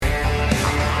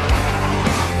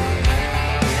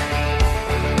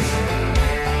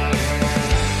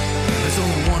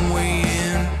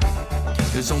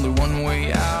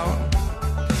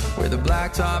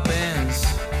blacktop ends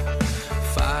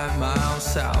 5 miles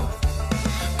south.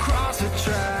 Cross the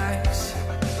tracks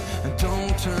and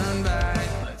don't turn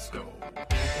back. Let's go.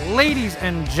 Ladies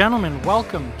and gentlemen,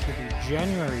 welcome to the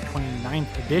January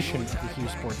 29th edition of the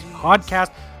Hughes Sports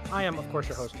Podcast. I am, of course,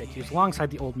 your host, Jake Hughes, alongside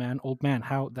the old man. Old man,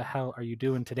 how the hell are you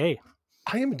doing today?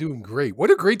 I am doing great. What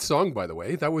a great song, by the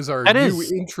way. That was our new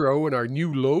intro and our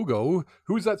new logo.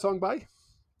 Who's that song by?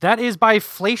 That is by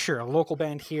Fleischer, a local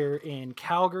band here in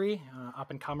Calgary.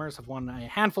 Up-and-comers have won a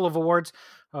handful of awards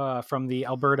from the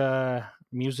Alberta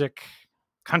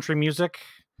country music.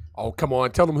 Oh, come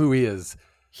on. Tell them who he is.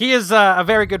 He is a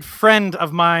very good friend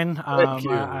of mine.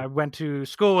 I went to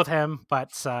school with him,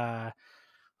 but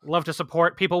love to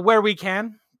support people where we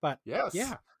can. But yes.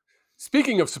 Yeah.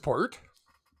 Speaking of support,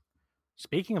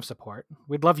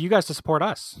 we'd love you guys to support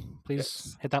us.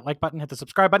 Please hit that like button, hit the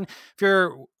subscribe button. If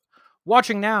you're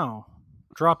watching now,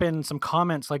 drop in some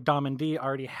comments like Dom and D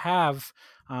already have.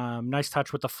 Nice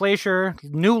touch with the Fleischer.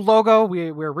 New logo.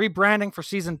 We're rebranding for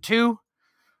season 2.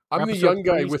 I'm the young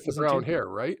guy with the brown hair,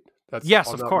 right?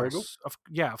 Yes, of course. Of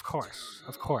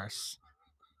course.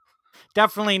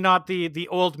 Definitely not the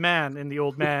old man in the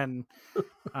old man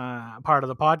part of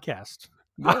the podcast.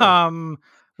 No.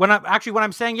 When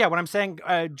I'm saying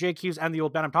Jake Hughes and the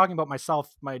old man, I'm talking about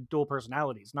myself, my dual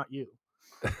personalities, not you.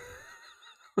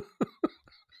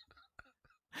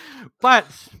 But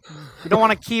we don't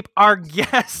want to keep our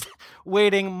guest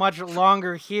waiting much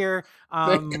longer here.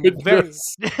 Thank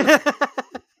goodness.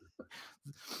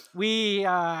 We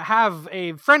have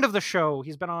a friend of the show.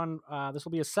 He's been on, this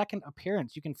will be his second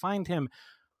appearance. You can find him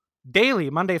daily,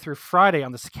 Monday through Friday,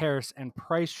 on the Sekeres and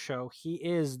Price show. He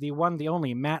is the one, the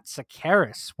only Matt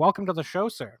Sekeres. Welcome to the show,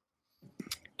 sir.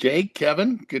 Jake,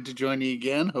 Kevin, good to join you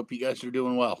again. Hope you guys are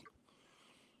doing well.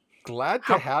 Glad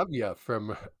to have you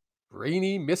from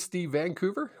rainy, misty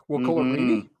Vancouver. We'll call it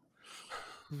rainy.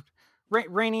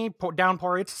 Rainy,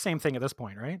 downpour. It's the same thing at this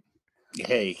point, right?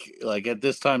 Hey, like at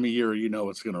this time of year, you know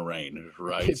it's going to rain,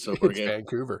 right? So we're getting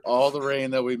Vancouver. All the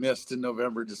rain that we missed in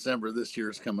November, December this year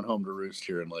is coming home to roost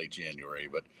here in late January.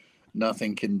 But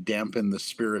nothing can dampen the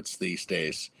spirits these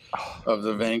days of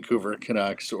the Vancouver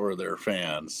Canucks or their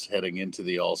fans heading into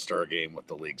the All-Star game with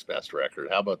the league's best record.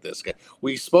 How about this guy?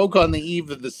 We spoke on the eve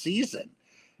of the season.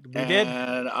 We did.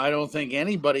 And I don't think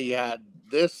anybody had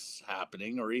this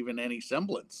happening or even any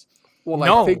semblance. Well,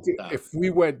 no. I think if we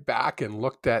went back and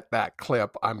looked at that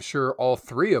clip, I'm sure all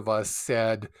three of us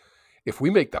said, if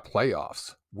we make the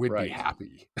playoffs, we'd be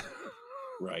happy.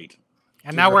 Right.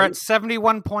 And now we're at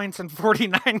 71 points in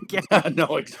 49 games.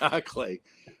 No, exactly.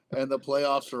 And the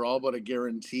playoffs are all but a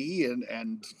guarantee.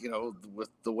 And you know, with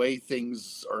the way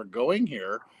things are going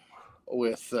here,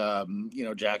 with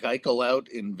Jack Eichel out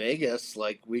in Vegas,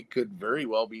 like we could very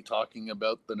well be talking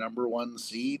about the number 1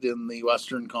 seed in the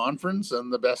Western Conference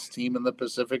and the best team in the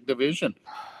Pacific Division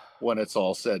when it's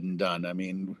all said and done. I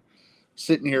mean,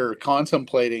 sitting here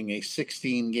contemplating a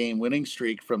 16-game winning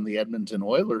streak from the Edmonton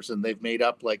Oilers, and they've made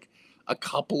up like a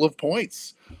couple of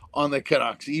points on the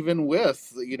Canucks, even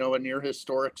with, a near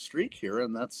historic streak here.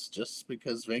 And that's just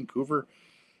because Vancouver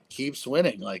keeps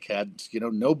winning, like had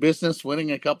no business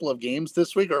winning a couple of games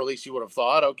this week, or at least you would have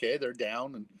thought, okay, they're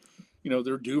down and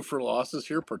they're due for losses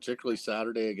here, particularly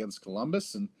Saturday against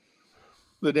Columbus. And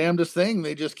the damnedest thing,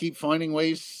 they just keep finding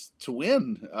ways to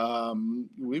win.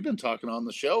 We've been talking on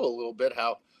the show a little bit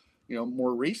how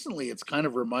more recently it's kind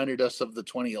of reminded us of the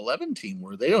 2011 team,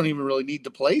 where they don't even really need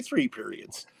to play 3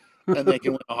 periods and they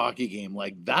can win a hockey game.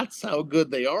 Like, that's how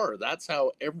good they are. That's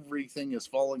how everything is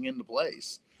falling into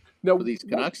place. Now, for these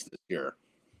Canucks this year.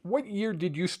 What year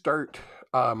did you start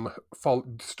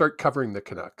covering the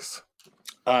Canucks?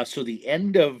 So the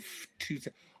end of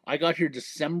I got here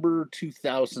December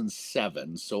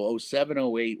 2007. So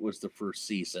 07-08 was the first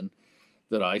season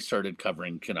that I started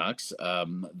covering Canucks.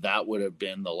 That would have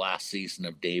been the last season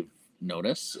of Dave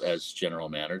Nonis as general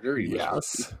manager. He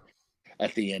was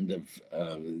at the end of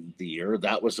the year.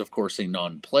 That was, of course, a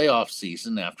non-playoff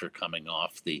season after coming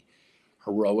off the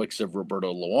heroics of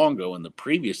Roberto Luongo in the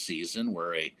previous season,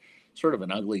 where a sort of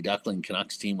an ugly duckling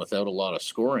Canucks team without a lot of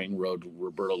scoring rode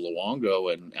Roberto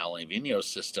Luongo and Alain Vigneault's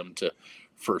system to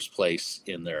first place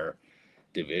in their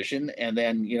division. And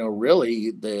then, really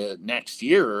the next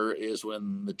year is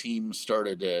when the team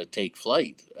started to take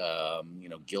flight.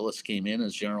 Gillis came in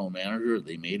as general manager.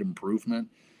 They made improvement.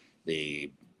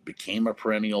 They became a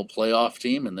perennial playoff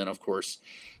team. And then, of course,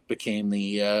 became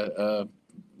the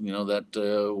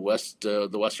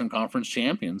the Western Conference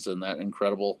champions in that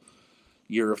incredible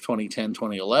year of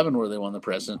 2010-2011 where they won the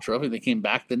President's Trophy. They came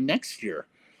back the next year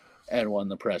and won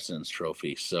the President's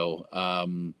Trophy. So,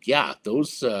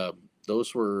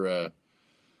 those were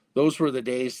those were the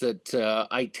days that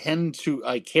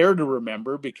I care to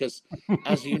remember because,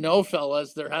 as you know,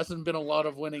 fellas, there hasn't been a lot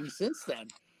of winning since then.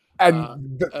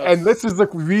 And this is the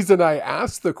reason I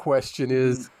asked the question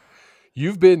is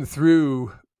you've been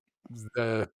through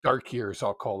the dark years,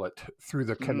 I'll call it, through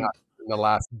the Canucks in the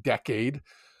last decade.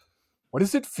 What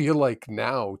does it feel like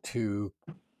now to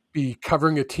be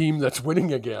covering a team that's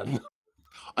winning again?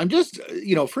 I'm just,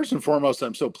 first and foremost,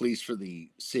 I'm so pleased for the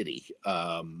city.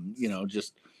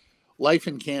 Just life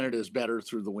in Canada is better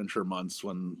through the winter months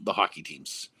when the hockey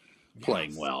team's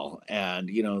playing well. And,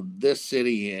 this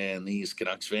city and these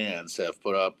Canucks fans have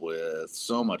put up with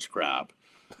so much crap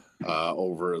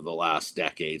over the last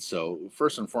decade. So,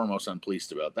 first and foremost, I'm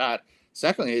pleased about that.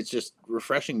 Secondly, it's just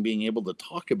refreshing being able to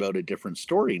talk about a different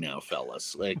story now,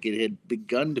 fellas. Like it had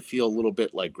begun to feel a little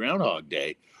bit like Groundhog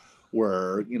Day,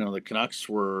 where, the Canucks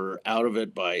were out of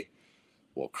it by,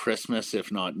 Christmas, if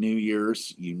not New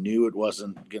Year's. You knew it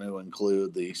wasn't going to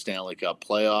include the Stanley Cup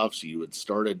playoffs. You had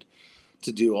started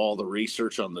to do all the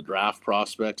research on the draft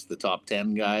prospects, the top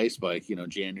 10 guys by,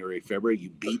 January, February. You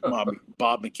beat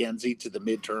Bob McKenzie to the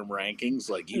midterm rankings.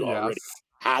 Like you already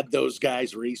had those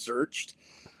guys researched.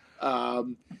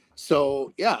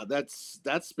 So yeah, that's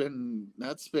been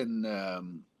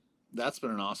an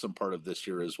awesome part of this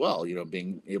year as well.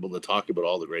 Being able to talk about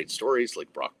all the great stories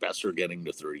like Brock Besser getting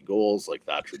to 30 goals, like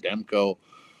Thatcher Demko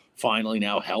finally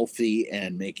now healthy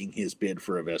and making his bid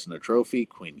for a Vezina Trophy.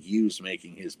 Quinn Hughes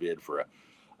making his bid for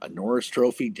a Norris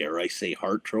Trophy. Dare I say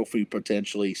Hart Trophy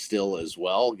potentially still as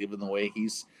well, given the way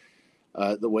he's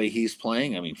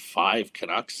playing. I mean, 5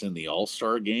 Canucks in the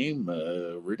All-Star game,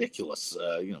 ridiculous.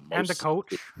 And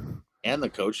the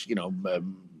coach.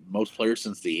 Most players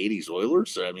since the 80s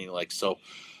Oilers. I mean, so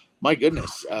my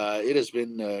goodness, it has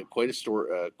been quite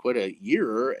a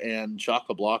year and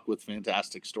chock-a-block with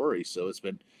fantastic stories. So it's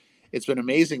been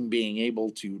amazing being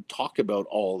able to talk about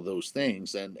all of those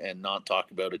things and not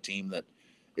talk about a team that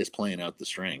is playing out the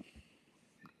string.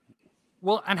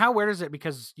 Well, and how weird is it?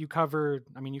 Because you cover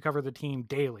the team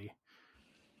daily.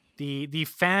 The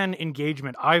fan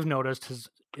engagement I've noticed is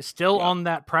still on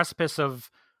that precipice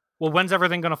of, when's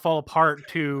everything going to fall apart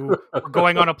to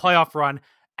going on a playoff run?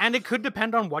 And it could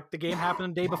depend on what the game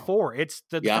happened the day before.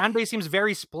 The fan base seems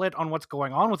very split on what's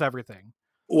going on with everything.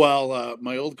 Well,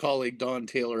 my old colleague Don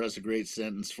Taylor has a great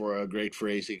sentence for a great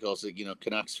phrase. He calls it,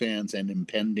 Canucks fans and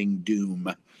impending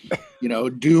doom.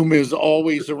 Doom is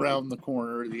always around the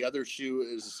corner. The other shoe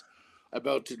is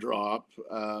about to drop.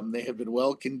 They have been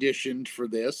well conditioned for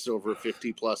this over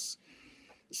 50-plus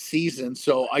season.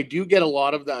 So I do get a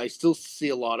lot of that. I still see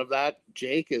a lot of that.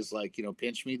 Jake is like,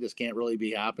 pinch me. This can't really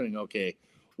be happening. Okay,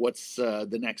 what's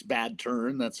the next bad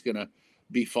turn that's going to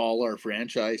befall our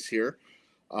franchise here?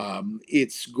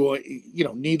 It's going,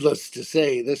 needless to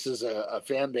say, this is a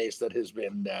fan base that has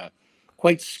been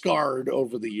quite scarred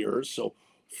over the years. So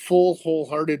full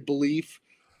wholehearted belief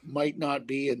might not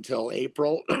be until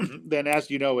April. Then, as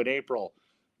you know, in April,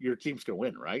 your team's going to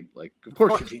win, right? Like, of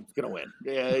course your team's going to win.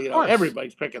 Yeah,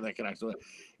 everybody's picking the Canucks to win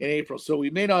in April. So we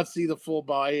may not see the full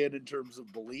buy-in in terms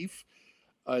of belief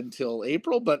until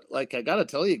April. But, I got to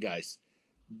tell you guys,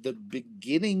 the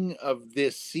beginning of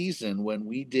this season when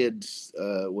we did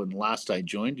when last I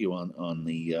joined you on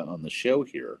the show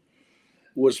here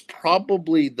was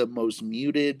probably the most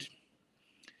muted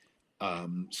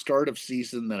start of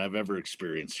season that I've ever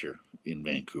experienced here in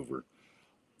Vancouver.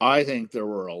 I think there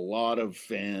were a lot of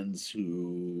fans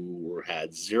who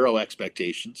had zero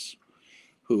expectations,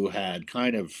 who had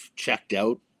kind of checked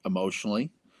out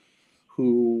emotionally,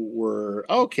 who were,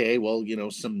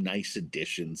 some nice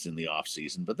additions in the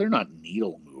offseason, but they're not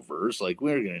needle movers. Like,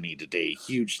 we're going to need to take a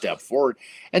huge step forward,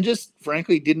 and just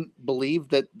frankly didn't believe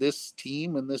that this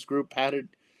team and this group had it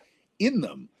in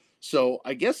them. So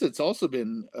I guess it's also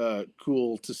been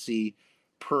cool to see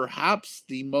perhaps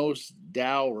the most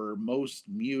dour, most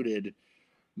muted,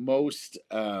 most,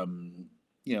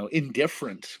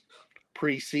 indifferent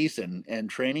preseason and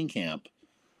training camp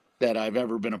that I've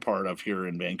ever been a part of here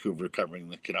in Vancouver covering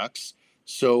the Canucks.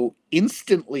 So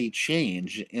instantly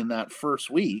change in that first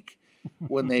week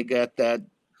when they got that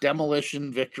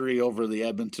demolition victory over the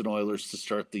Edmonton Oilers to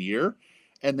start the year.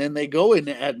 And then they go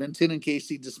into Edmonton and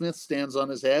Casey DeSmith stands on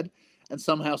his head, and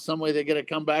somehow, someway they get a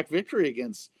comeback victory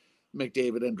against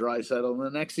McDavid and Draisaitl. And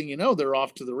the next thing you know, they're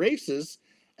off to the races,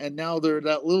 and now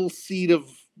that little seed of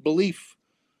belief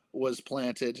was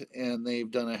planted, and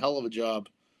they've done a hell of a job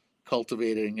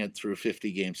cultivating it through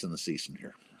 50 games in the season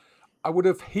here. I would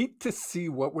have hated to see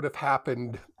what would have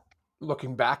happened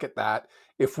looking back at that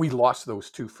if we lost those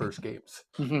 2 first games.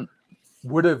 Mm-hmm.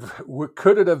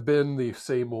 Could it have been the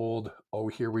same old,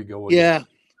 here we go again?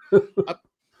 Yeah.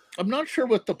 I'm not sure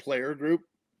what the player group,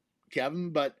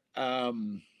 Kevin, but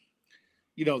the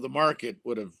market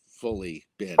would have fully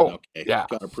been okay. Yeah,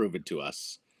 Got to prove it to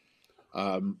us.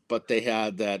 But they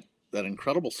had that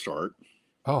incredible start.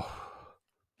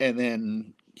 And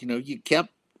then you kept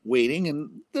waiting,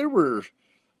 and there were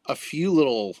a few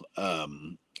little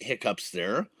hiccups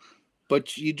there,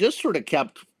 but you just sort of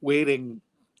kept waiting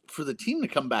for the team to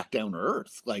come back down to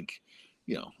earth. Like,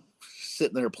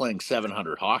 sitting there playing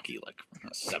 700 hockey, like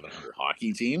a 700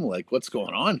 hockey team. Like, what's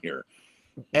going on here?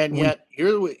 And yet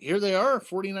here they are,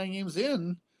 49 games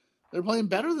in. They're playing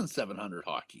better than 700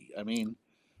 hockey. I mean,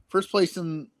 first place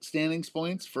in standings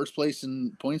points, first place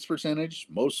in points percentage,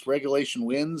 most regulation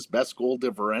wins, best goal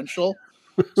differential.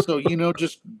 So,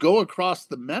 just go across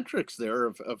the metrics there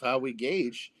of how we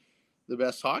gauge the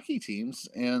best hockey teams,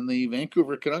 and the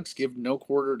Vancouver Canucks give no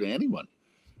quarter to anyone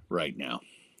right now.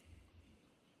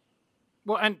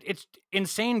 Well, and it's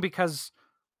insane because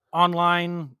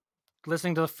online,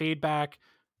 listening to the feedback,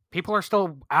 people are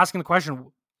still asking the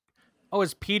question, oh,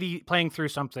 is Petey playing through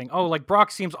something? Oh, like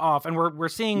Brock seems off, and we're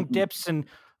seeing dips and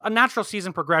a natural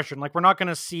season progression. Like, we're not going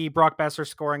to see Brock Besser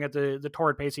scoring at the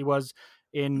torrid pace he was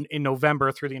in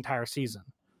November through the entire season.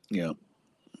 Yeah.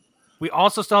 We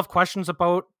also still have questions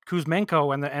about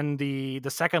Kuzmenko and the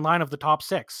second line of the top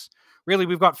six. Really,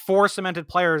 we've got 4 cemented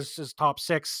players as top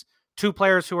 6, 2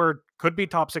 players who could be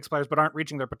top 6 players but aren't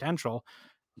reaching their potential.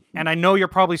 And I know you're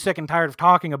probably sick and tired of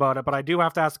talking about it, but I do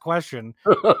have to ask the question: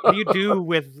 what do you do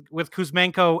with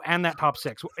Kuzmenko and that top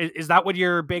 6? Is that what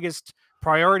your biggest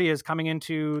priority is coming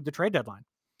into the trade deadline?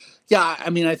 Yeah,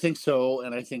 I mean, I think so,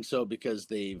 and I think so because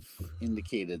they've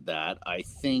indicated that. I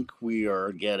think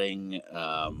we're getting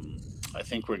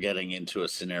into a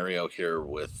scenario here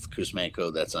with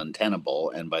Kuzmenko that's untenable,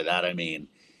 and by that I mean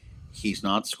he's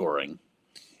not scoring.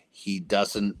 He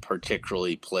doesn't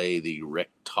particularly play the Rick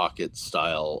Tocchet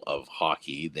style of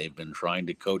hockey. They've been trying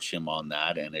to coach him on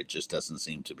that, and it just doesn't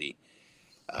seem to be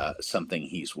something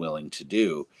he's willing to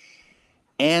do.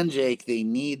 And Jake, they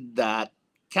need that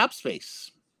cap space.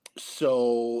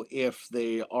 So if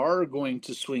they are going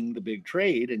to swing the big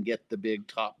trade and get the big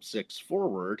top 6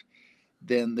 forward,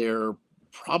 then they're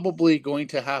probably going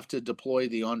to have to deploy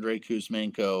the Andrei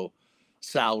Kuzmenko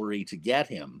salary to get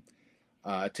him,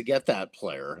 to get that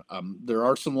player. There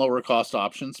are some lower cost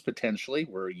options potentially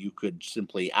where you could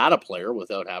simply add a player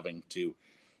without having to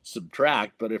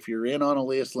subtract. But if you're in on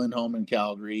Elias Lindholm in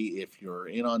Calgary, if you're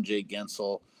in on Jake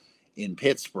Gensel in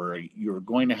Pittsburgh, you're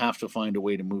going to have to find a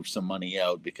way to move some money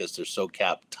out because they're so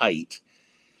cap tight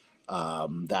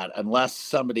that unless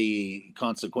somebody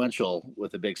consequential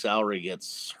with a big salary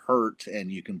gets hurt and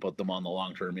you can put them on the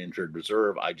long-term injured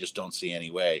reserve, I just don't see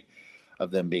any way of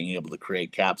them being able to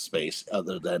create cap space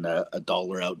other than a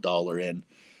dollar out, dollar in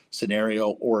scenario,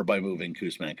 or by moving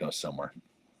Kuzmenko somewhere.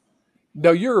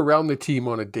 Now, you're around the team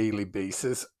on a daily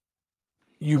basis.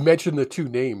 You mentioned the 2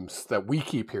 names that we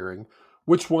keep hearing.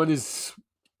 Which one is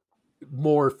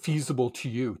more feasible to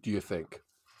you, do you think?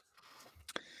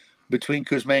 Between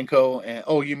Kuzmenko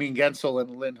and, you mean Gensel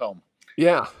and Lindholm?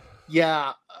 Yeah.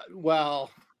 Yeah,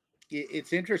 well,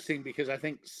 it's interesting because I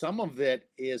think some of it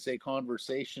is a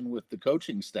conversation with the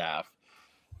coaching staff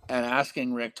and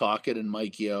asking Rick Tocchet and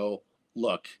Mike Yeo,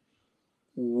 look,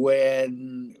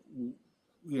 when,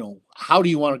 how do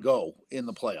you want to go in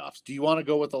the playoffs? Do you want to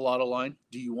go with a lot of line?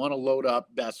 Do you want to load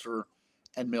up Besser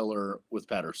and Miller with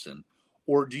Pettersson?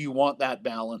 Or do you want that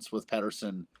balance with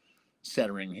Pettersson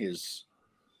centering his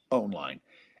own line?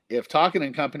 If Tocchet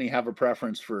and company have a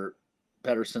preference for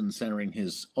Pettersson centering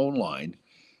his own line,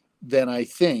 then I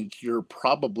think you're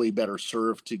probably better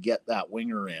served to get that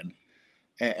winger in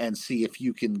and see if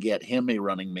you can get him a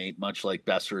running mate, much like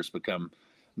Besser has become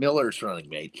Miller's running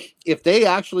mate. If they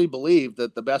actually believe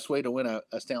that the best way to win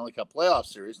a Stanley Cup playoff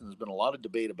series, and there's been a lot of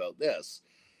debate about this,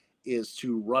 is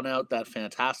to run out that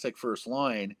fantastic first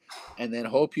line and then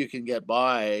hope you can get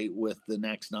by with the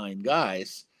next 9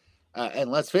 guys.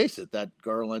 And let's face it, that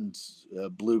Garland,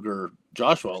 Bluger,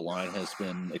 Joshua line has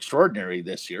been extraordinary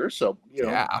this year. So,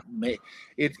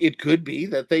 it could be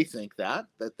that they think that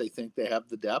they think they have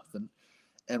the depth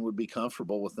and would be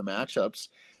comfortable with the matchups.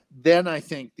 Then I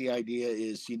think the idea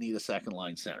is you need a second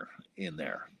line center in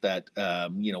there. That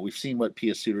we've seen what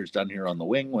Pia Suter's done here on the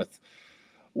wing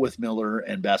with Miller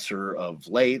and Besser of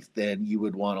late. Then you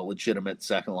would want a legitimate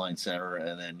second line center,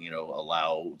 and then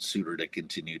allow Suter to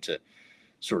continue to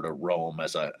sort of roam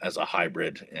as a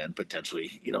hybrid and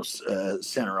potentially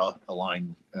center a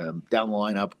line down the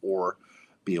lineup or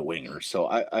be a winger. So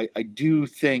I do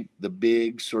think the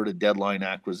big sort of deadline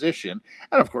acquisition,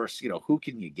 and of course, who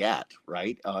can you get,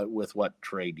 right? With what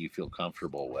trade do you feel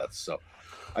comfortable with? So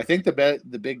I think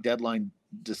the big deadline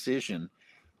decision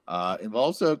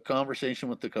involves a conversation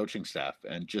with the coaching staff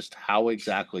and just how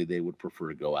exactly they would prefer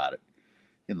to go at it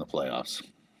in the playoffs.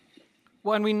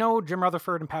 Well, and we know Jim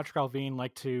Rutherford and Patrick Alvin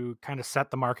like to kind of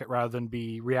set the market rather than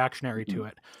be reactionary to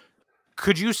it.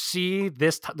 Could you see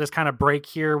this kind of break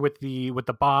here with the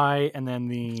bye and then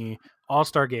the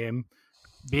All-Star game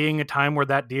being a time where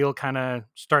that deal kind of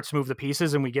starts to move the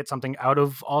pieces and we get something out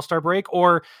of All-Star break?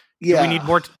 Or do we need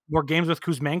more games with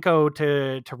Kuzmenko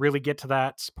to really get to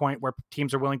that point where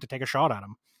teams are willing to take a shot at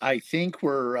him? I think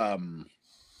we're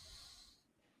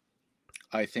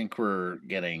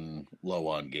getting low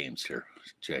on games here,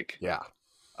 Jake. Yeah.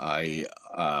 I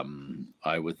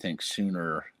would think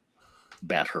sooner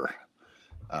better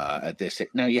at this.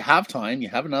 Now you have time. You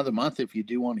have another month if you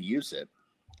do want to use it.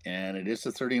 And it is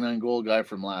a 39-goal guy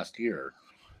from last year.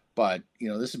 But,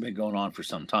 this has been going on for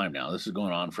some time now. This is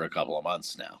going on for a couple of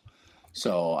months now.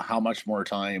 So how much more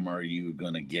time are you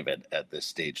going to give it at this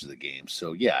stage of the game?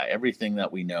 So, yeah, everything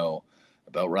that we know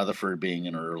about Rutherford being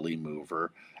an early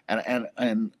mover. And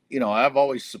I've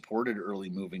always supported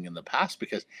early moving in the past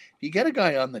because if you get a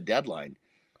guy on the deadline,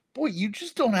 boy, you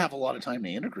just don't have a lot of time to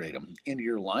integrate him into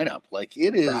your lineup. Like,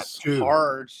 it is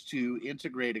hard to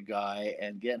integrate a guy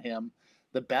and get him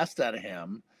the best out of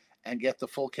him and get the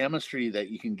full chemistry that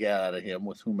you can get out of him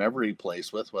with whomever he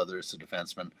plays with, whether it's a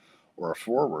defenseman or a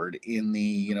forward, in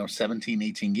the 17,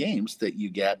 18 games that you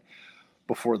get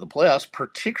before the playoffs,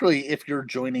 particularly if you're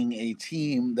joining a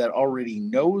team that already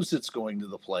knows it's going to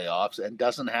the playoffs and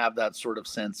doesn't have that sort of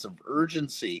sense of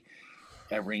urgency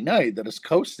every night, that is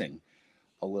coasting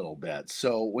a little bit.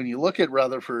 So when you look at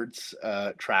Rutherford's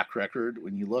track record,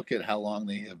 when you look at how long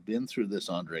they have been through this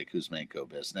Andrei Kuzmenko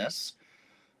business,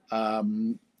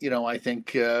 I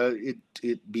think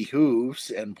it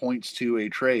behooves and points to a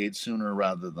trade sooner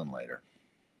rather than later.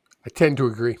 I tend to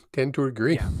agree. Yeah.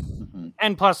 Mm-hmm.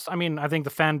 And plus, I think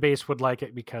the fan base would like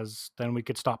it because then we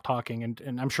could stop talking,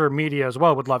 and I'm sure media as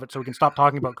well would love it, so we can stop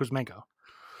talking about Kuzmenko.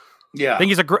 Yeah, I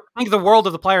think I think the world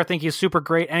of the player. I think he's super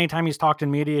great. Anytime he's talked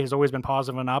in media, he's always been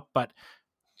positive and up. But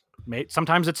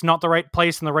sometimes it's not the right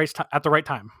place and at the right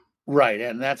time. Right,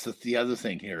 and that's the other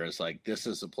thing here is, like, this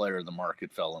is a player the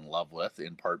market fell in love with,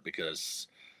 in part because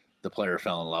the player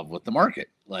fell in love with the market.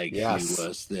 Like, yes. He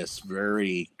was this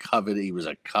very coveted. He was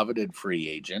a coveted free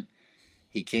agent.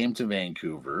 He came to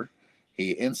Vancouver.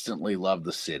 He instantly loved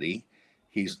the city.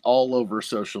 He's all over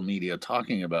social media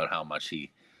talking about how much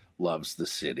he loves the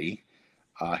city.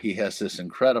 He has this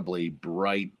incredibly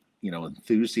bright,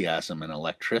 enthusiasm and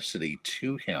electricity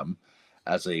to him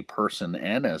as a person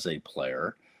and as a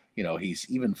player. He's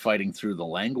even fighting through the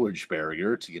language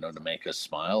barrier to make us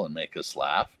smile and make us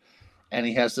laugh. And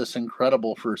he has this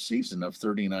incredible first season of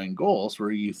 39 goals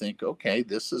where you think, okay,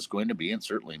 this is going to be, and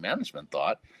certainly management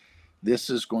thought, this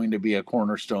is going to be a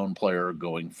cornerstone player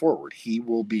going forward. He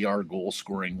will be our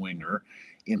goal-scoring winger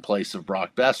in place of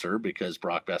Brock Besser, because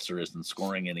Brock Besser isn't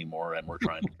scoring anymore and we're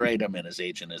trying to trade him, and his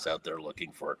agent is out there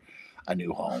looking for a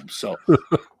new home. So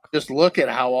just look at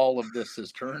how all of this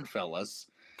has turned, fellas.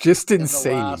 Just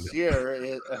insane. In the last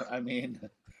year,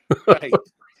 right.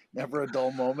 Never a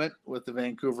dull moment with the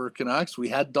Vancouver Canucks. We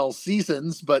had dull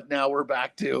seasons, but now we're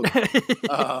back to,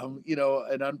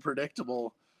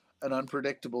 an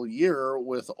unpredictable year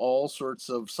with all sorts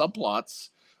of subplots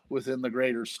within the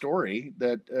greater story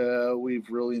that we've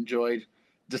really enjoyed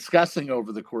discussing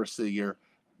over the course of the year.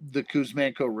 The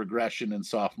Kuzmenko regression and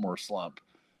sophomore slump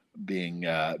being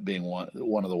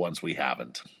one of the ones we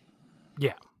haven't.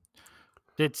 Yeah.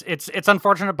 It's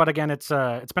unfortunate, but again, it's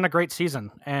been a great season,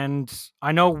 and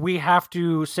I know we have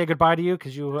to say goodbye to you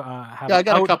because you have. Yeah, I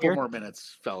got a couple more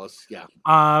minutes, fellas. Yeah.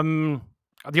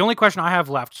 The only question I have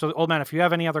left. So, old man, if you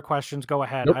have any other questions, go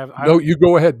ahead. Nope. You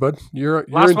go ahead, bud. You're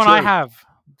last one. I have.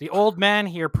 The old man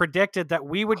here predicted that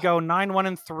we would go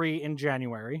 9-1-3 in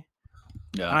January.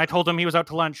 Yeah. And I told him he was out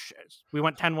to lunch. We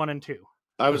went 10-1-2.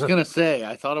 I was gonna say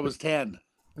I thought it was 10.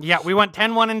 Yeah, we went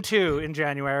 10-1-2 in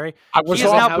January. I was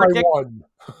off by 1.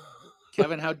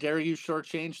 Kevin, how dare you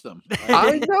shortchange them?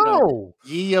 I know.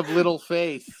 Ye of little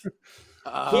faith.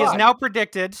 He is now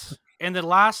predicted in the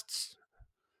last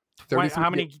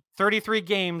 33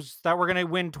 games that we're going to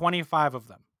win 25 of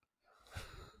them,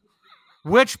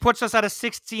 which puts us at a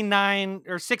 69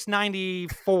 or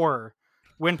 694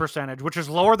 win percentage, which is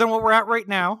lower than what we're at right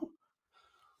now.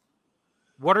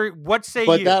 What say you?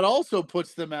 But that also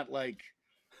puts them at like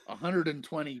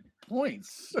 120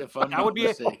 points. If I'm not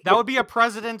mistaken. That would be a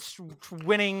president's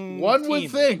winning. One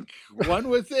team.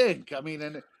 would think. I mean,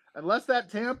 and unless that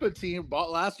Tampa team,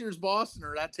 last year's Boston,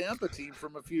 or that Tampa team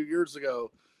from a few years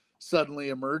ago, suddenly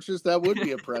emerges, that would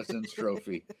be a president's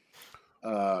trophy.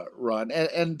 run.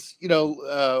 And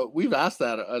we've asked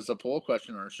that as a poll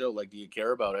question on our show, like, do you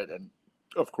care about it? And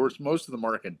of course, most of the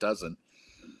market doesn't.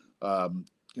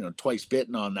 Twice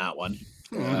bitten on that one,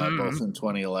 both in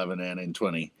 2011 and in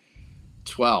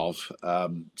 2012.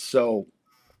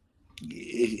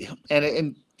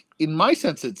 And in my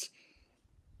sense,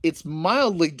 it's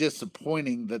mildly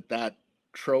disappointing that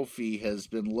trophy has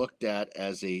been looked at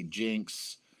as a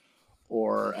jinx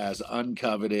or as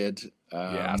uncoveted,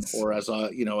 or as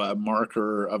a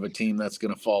marker of a team that's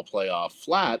going to fall playoff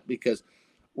flat. Because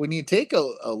when you take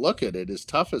a look at it, as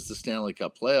tough as the Stanley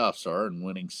Cup playoffs are and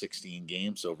winning 16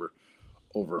 games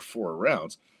over 4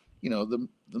 rounds, the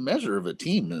measure of a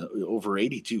team over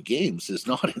 82 games is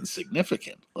not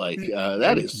insignificant. Like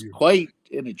that is quite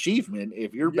an achievement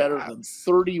if you're better than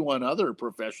 31 other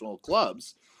professional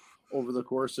clubs over the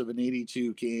course of an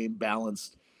 82 game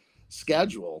balanced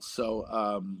schedule.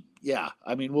 So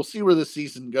we'll see where the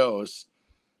season goes.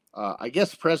 I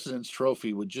guess President's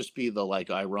Trophy would just be the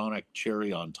ironic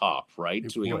cherry on top, right?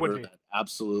 To a year that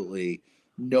absolutely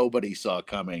nobody saw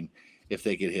coming if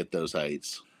they could hit those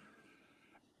heights.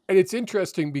 And it's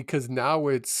interesting because now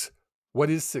it's, what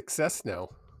is success now?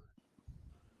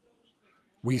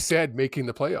 We said making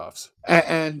the playoffs.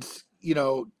 And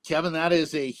Kevin, that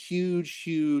is a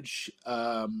huge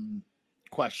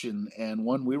question, and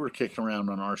one we were kicking around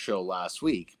on our show last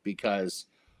week, because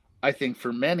I think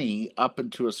for many, up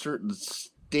into a certain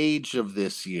stage of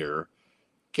this year,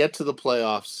 get to the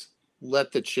playoffs,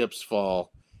 let the chips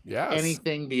fall. Yes.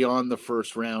 Anything beyond the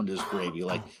first round is gravy.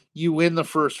 Like, you win the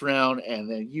first round and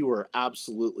then you are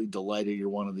absolutely delighted you're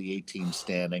one of the 8 teams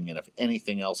standing. And if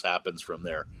anything else happens from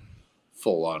there,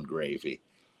 full on gravy.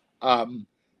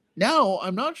 Now,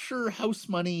 I'm not sure house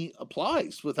money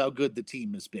applies with how good the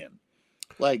team has been.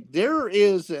 Like, there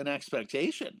is an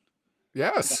expectation.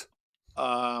 Yes.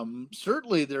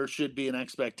 Certainly there should be an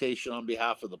expectation on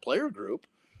behalf of the player group.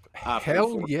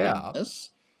 Hell yeah.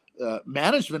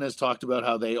 Management has talked about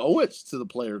how they owe it to the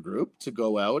player group to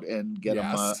go out and get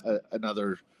them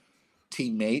another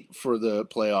teammate for the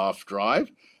playoff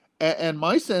drive. And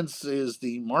my sense is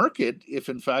the market, if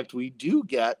in fact we do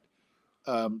get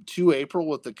to April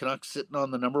with the Canucks sitting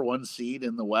on the number 1 seed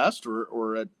in the West,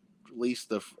 or at least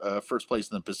the first place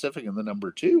in the Pacific and the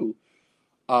number 2,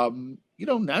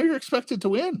 now you're expected to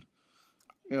win.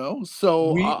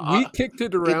 So we kicked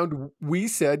it around. We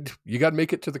said you got to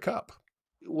make it to the Cup.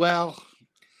 Well,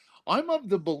 I'm of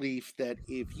the belief that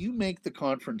if you make the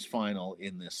conference final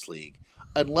in this league,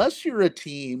 unless you're a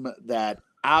team that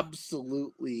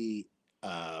absolutely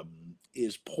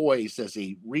is poised as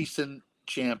a recent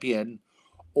champion,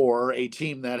 or a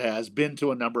team that has been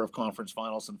to a number of conference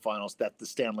finals and finals, that the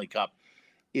Stanley Cup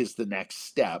is the next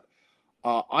step.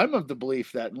 I'm of the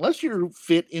belief that unless you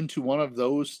fit into one of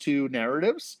those two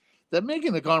narratives, that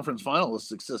making the conference final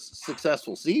is a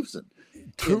successful season.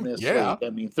 True. In this league. I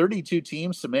mean, 32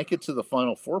 teams to make it to the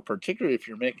Final Four, particularly if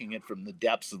you're making it from the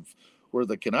depths of where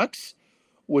the Canucks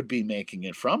would be making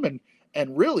it from.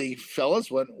 And really, fellas,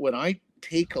 when I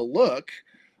take a look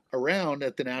around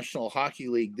at the National Hockey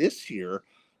League this year,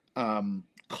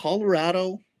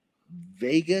 Colorado,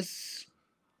 Vegas,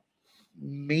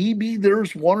 maybe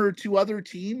there's 1 or 2 other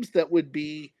teams that would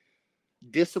be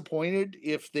disappointed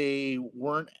if they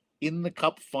weren't in the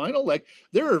Cup final. Like,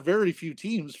 there are very few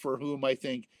teams for whom I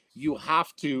think you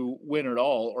have to win it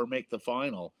all or make the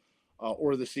final,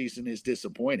 or the season is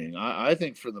disappointing. I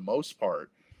think for the most part,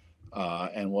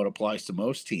 and what applies to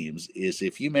most teams, is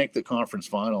if you make the conference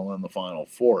final and the Final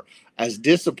Four, as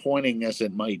disappointing as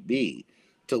it might be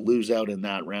to lose out in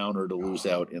that round or to lose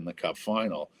out in the Cup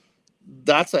final,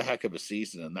 that's a heck of a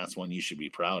season, and that's one you should be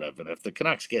proud of. And if the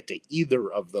Canucks get to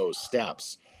either of those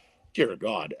steps, dear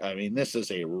God, I mean, this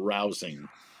is a rousing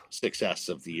success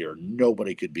of the year.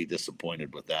 Nobody could be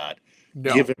disappointed with that,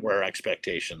 given where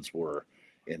expectations were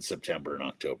in September and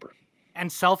October.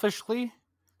 And selfishly,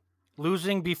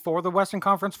 losing before the Western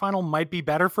Conference final might be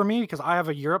better for me, because I have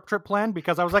a Europe trip planned,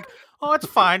 because I was like, oh, it's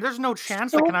fine. There's no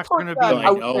chance the Canucks are going to be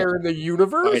out there in the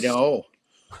universe. I know.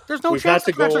 There's no chance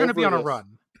the Canucks are going to be on a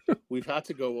run. We've had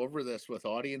to go over this with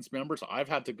audience members. I've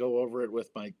had to go over it with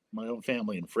my own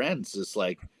family and friends. It's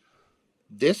like,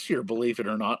 this year, believe it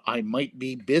or not, I might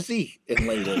be busy in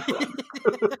late April.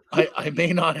 I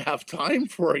may not have time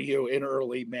for you in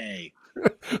early May.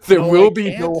 There will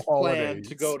be no holidays. Plan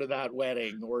to go to that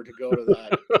wedding or to go to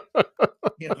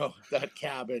that, that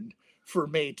cabin for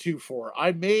May 2-4.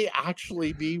 I may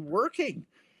actually be working.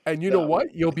 And you know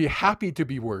what? You'll be happy to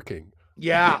be working.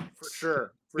 Yeah, for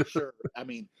sure. I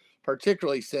mean,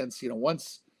 particularly since,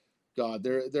 once, God,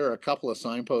 there are a couple of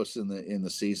signposts in the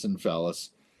season,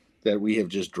 fellas. that we have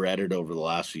just dreaded over the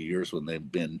last few years when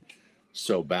they've been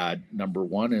so bad. Number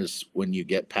one is when you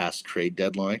get past trade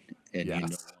deadline and you no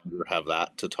longer have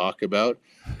that to talk about.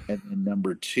 And then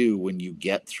number two, when you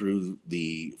get through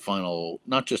the final,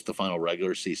 not just the final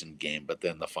regular season game, but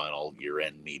then the final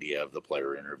year-end media of the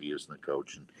player interviews and the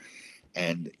coach.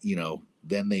 And you know,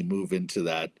 then they move into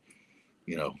that,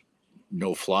 you know,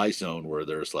 no-fly zone where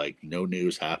there's like no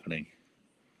news happening.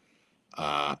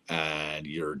 And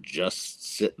you're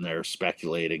just sitting there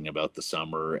speculating about the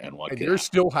summer and what. And you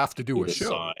still have to do a show.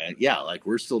 Sign. Yeah, like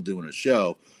we're still doing a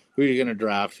show. Who are you going to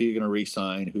draft? Who are you going to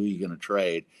re-sign? Who are you going to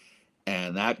trade?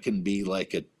 And that can be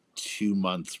like a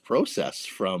 2-month process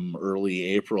from early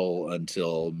April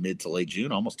until mid to late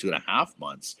June, almost 2.5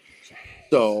 months.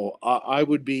 So I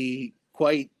would be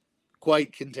quite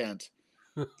content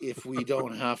if we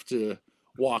don't have to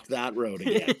walk that road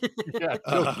again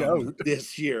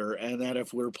this year, and that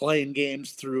if we're playing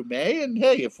games through May, and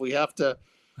hey, if we have to,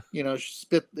 you know,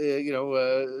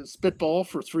 spitball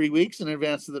for 3 weeks in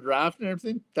advance of the draft and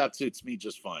everything, that suits me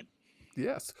just fine.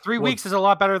 Yes, 3 weeks is a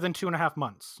lot better than 2.5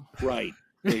 months. Right.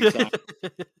 Exactly.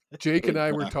 Jake and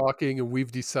I were talking, and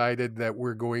we've decided that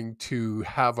we're going to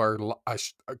have our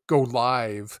go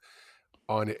live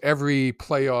on every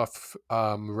playoff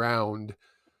round.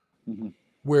 Mm-hmm.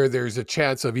 Where there's a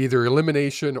chance of either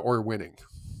elimination or winning.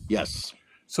 Yes.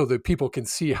 So that people can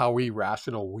see how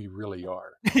irrational we really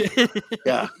are.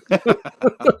 Yeah.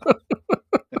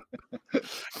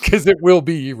 Because it will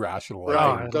be irrational.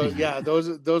 Right.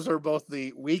 Those are both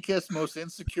the weakest, most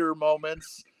insecure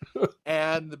moments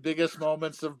and the biggest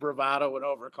moments of bravado and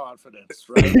overconfidence,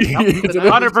 right?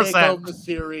 100%. Take home the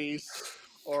series,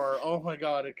 or, oh my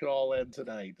God, it could all end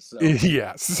tonight. So.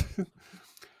 Yes.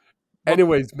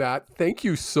 Anyways, Matt, thank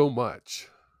you so much.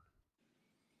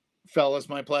 Fellas,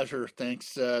 my pleasure.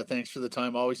 Thanks for the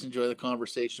time. Always enjoy the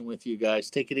conversation with you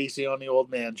guys. Take it easy on the old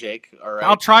man, Jake. All right.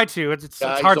 I'll try to. It's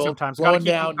hard sometimes.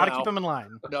 Gotta keep him in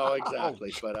line. No,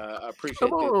 exactly. But I appreciate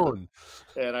it.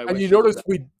 And you notice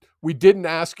we didn't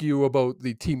ask you about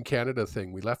the Team Canada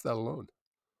thing. We left that alone.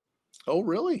 Oh,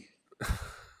 really?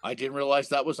 I didn't realize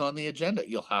that was on the agenda.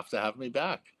 You'll have to have me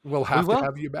back. We'll have to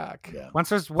have you back. Yeah.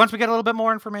 Once we get a little bit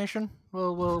more information,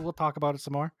 we'll talk about it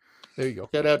some more. There you go.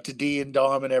 Shout out to Dee and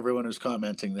Dom and everyone who's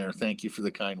commenting there. Thank you for the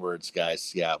kind words,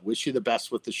 guys. Yeah, wish you the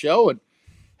best with the show. And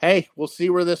hey, we'll see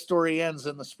where this story ends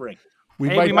in the spring. We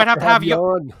might have to have you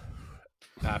on.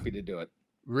 Happy to do it.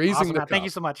 Raising the cup. Thank you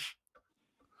so much.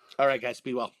 All right, guys.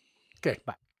 Be well. Okay.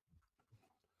 Bye.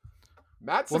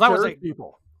 Matt that was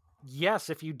people. Yes,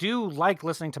 if you do like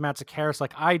listening to Matt Sekeres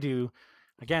like I do,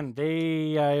 again,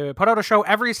 they put out a show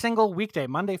every single weekday,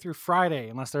 Monday through Friday,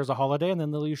 unless there's a holiday, and then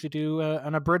they'll usually do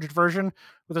an abridged version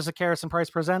with a Sekeres and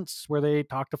Price Presents, where they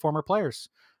talk to former players.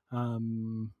 They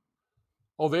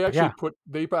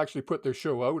actually put their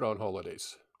show out on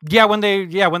holidays. Yeah, when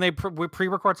they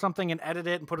pre-record something and edit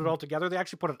it and put it all together, they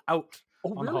actually put it out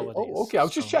on holidays. Oh, okay. I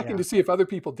was just checking to see if other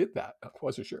people did that. I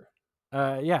wasn't sure.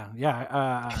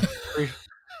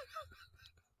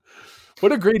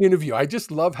 What a great interview. I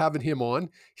just love having him on.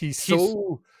 He's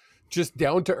so just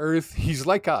down to earth. He's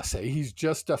like us, eh? He's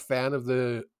just a fan of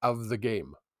the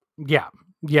game. Yeah.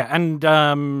 Yeah. And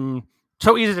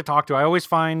so easy to talk to. I always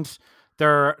find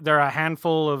there are a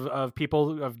handful of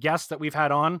people, of guests that we've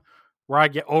had on where I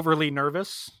get overly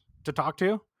nervous to talk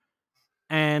to.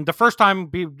 And the first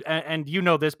time, and you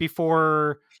know this,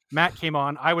 before Matt came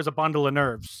on, I was a bundle of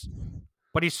nerves.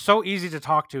 But he's so easy to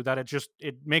talk to that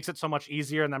it makes it so much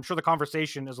easier, and I'm sure the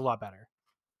conversation is a lot better.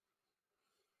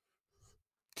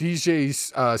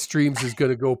 DJ's Streams is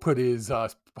going to go put his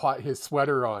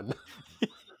sweater on.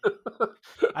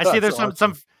 I see there's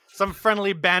awesome. some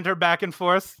friendly banter back and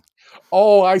forth.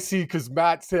 Oh, I see, because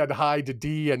Matt said hi to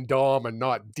D and Dom and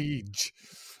not Deej.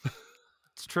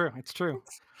 It's true. Sorry,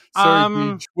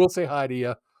 Deej. We'll say hi to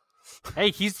you.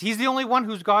 Hey, he's the only one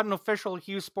who's got an official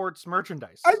Hughes Sports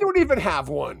merchandise. I don't even have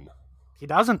one. He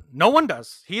doesn't. No one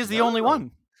does. He is the only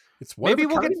one. It's one maybe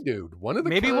of a kind, dude. One of the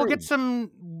maybe kind. We'll get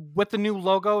some with the new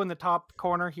logo in the top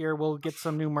corner here. We'll get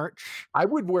some new merch. I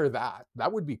would wear that.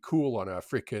 That would be cool on a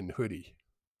freaking hoodie.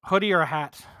 Hoodie or a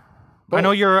hat. Both. I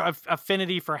know you're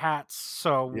affinity for hats,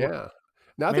 so yeah.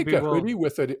 Now I think a hoodie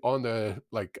with it on the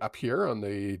up here on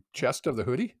the chest of the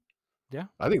hoodie. Yeah,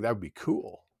 I think that would be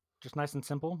cool. Just nice and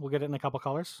simple. We'll get it in a couple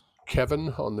colors.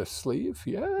 Kevin on the sleeve.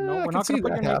 Yeah, no, we're not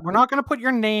going to put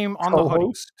your name on the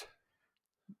hoodie.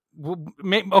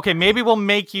 Maybe we'll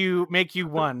make you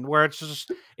one where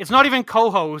it's not even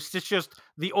co-host. It's just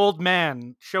the old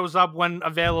man shows up when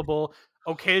available,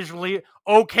 occasionally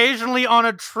on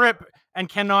a trip and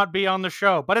cannot be on the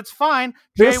show. But it's fine.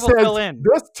 Jay will fill in.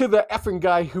 This to the effing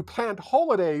guy who planned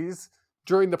holidays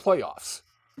during the playoffs.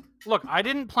 Look, I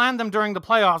didn't plan them during the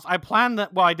playoffs. I planned them.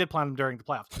 Well, I did plan them during the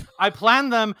playoffs. I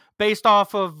planned them based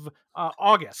off of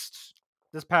August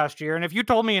this past year. And if you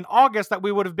told me in August that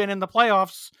we would have been in the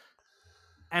playoffs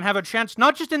and have a chance,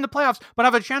 not just in the playoffs, but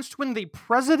have a chance to win the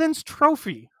President's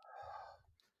Trophy.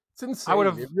 It's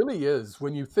insane. It really is.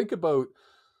 When you think about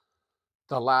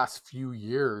the last few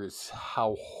years,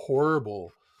 how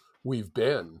horrible we've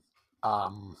been.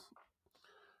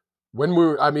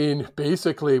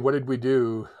 Basically, what did we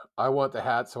do? I want the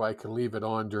hat so I can leave it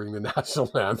on during the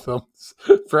national anthems.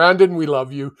 Brandon, we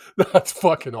love you. That's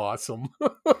fucking awesome.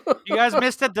 You guys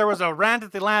missed it. There was a rant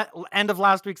at the end of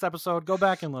last week's episode. Go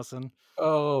back and listen.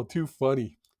 Oh, too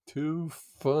funny. Too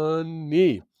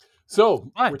funny.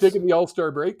 So, we're taking the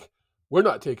All-Star break. We're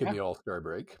not taking the All-Star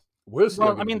break. This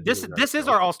is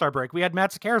our All-Star break. We had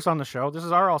Matt Sekeres on the show. This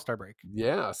is our All-Star break.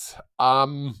 Yes.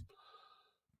 What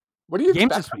do you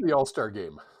expect from the All-Star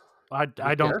game? I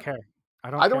don't care.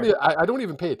 I don't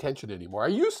even pay attention anymore. I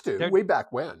used to way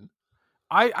back when.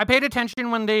 I paid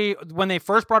attention when they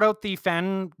first brought out the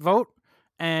fan vote,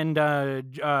 and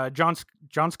John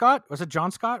Scott, was it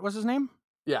John Scott? Was his name?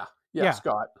 Yeah,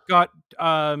 Scott got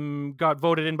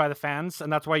voted in by the fans,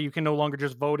 and that's why you can no longer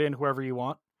just vote in whoever you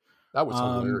want. That was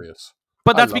hilarious.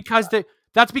 But that's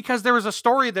because there was a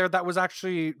story there that was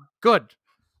actually good.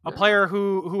 A player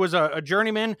who was a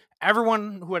journeyman.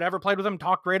 Everyone who had ever played with him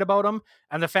talked great about him.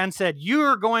 And the fans said,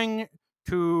 "You're going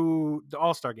to the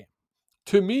All-Star game."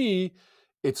 To me,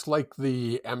 it's like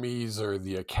the Emmys or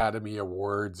the Academy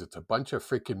Awards. It's a bunch of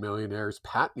freaking millionaires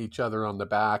patting each other on the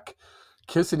back,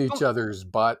 kissing each other's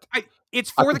butt.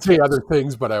 It's for I could say other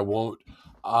things, but I won't.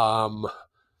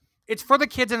 It's for the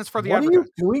kids and it's for the What are you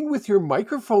doing with your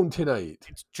microphone tonight?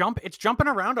 It's jumping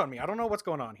around on me. I don't know what's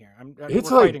going on here.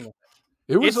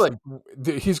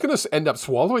 He's going to end up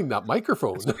swallowing that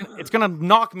microphone. It's going to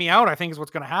knock me out, I think is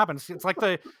what's going to happen. It's like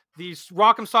these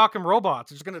Rock'em Sock'em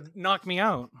robots. It's going to knock me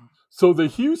out. So the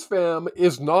Hughes fam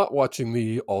is not watching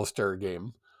the All-Star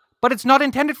game. But it's not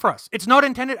intended for us. It's not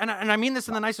intended, and I mean this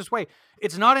in the nicest way.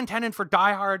 It's not intended for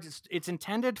diehards. It's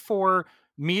intended for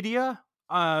media,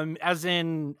 as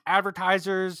in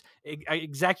advertisers,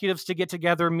 executives to get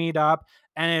together, meet up,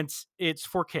 and it's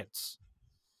for kids.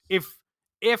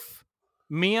 If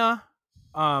Mia,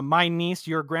 my niece,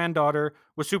 your granddaughter,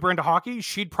 was super into hockey,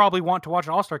 she'd probably want to watch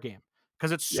an All-Star game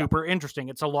because it's super interesting.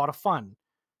 It's a lot of fun,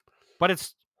 but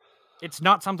it's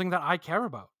not something that I care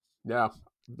about. Yeah,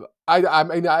 I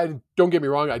mean, don't get me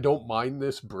wrong. I don't mind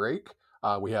this break.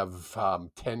 We have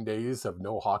 10 days of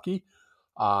no hockey.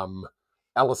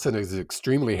 Ellison is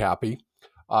extremely happy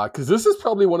because this is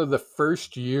probably one of the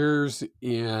first years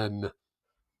in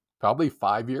probably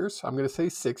 5 years. I'm going to say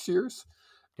 6 years.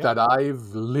 That I've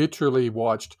literally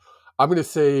watched, I'm going to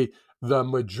say the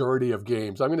majority of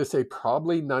games. I'm going to say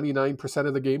probably 99%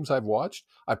 of the games I've watched.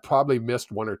 I've probably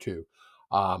missed one or two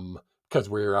because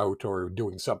we're out or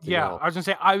doing something else. I was going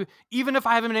to say, even if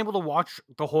I haven't been able to watch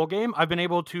the whole game, I've been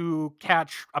able to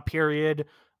catch a period,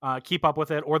 keep up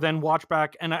with it, or then watch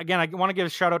back. And again, I want to give a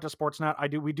shout out to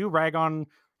Sportsnet. We do rag on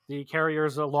the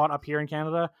Carriers a lot up here in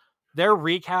Canada. Their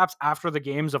recaps after the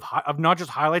games of not just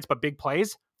highlights, but big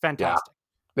plays, fantastic. Yeah.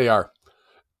 They are.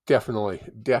 Definitely.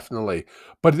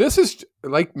 But this is,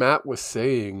 like Matt was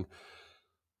saying,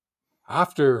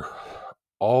 after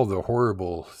all the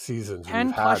horrible seasons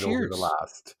we've had over the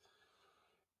last,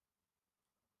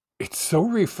 it's so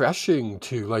refreshing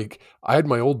to, like, I had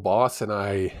my old boss and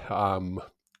I,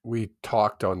 we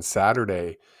talked on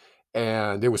Saturday,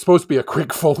 and it was supposed to be a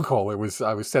quick phone call. I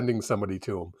was sending somebody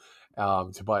to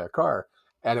him to buy a car,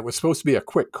 and it was supposed to be a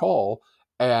quick call.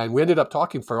 And we ended up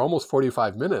talking for almost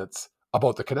 45 minutes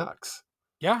about the Canucks.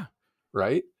 Yeah.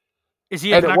 Right? Is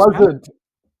he a Canucks fan?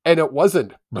 And it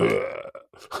wasn't.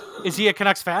 Is he a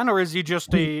Canucks fan or is he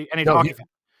just a hockey fan?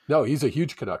 No, he's a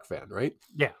huge Canuck fan, right?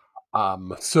 Yeah.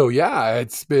 So yeah,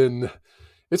 it's been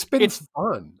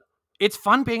fun. It's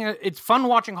fun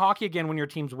watching hockey again when your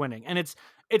team's winning. And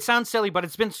it sounds silly, but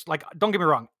it's been like, don't get me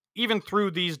wrong, even through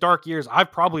these dark years,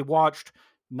 I've probably watched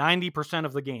 90%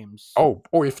 of the games. Oh,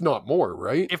 or if not more,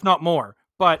 right? If not more.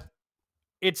 But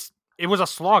it was a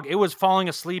slog. It was falling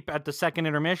asleep at the second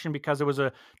intermission because it was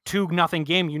a 2-0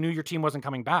 game. You knew your team wasn't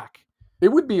coming back. It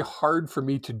would be hard for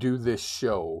me to do this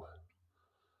show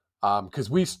because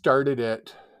we started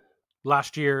it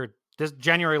last year,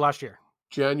 January last year.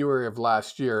 January of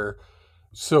last year.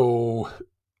 So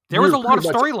there was a lot of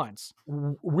storylines.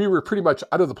 We were pretty much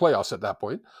out of the playoffs at that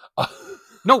point.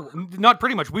 No, not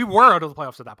pretty much. We were out of the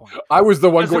playoffs at that point. I was the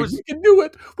one going, we can do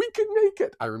it. We can make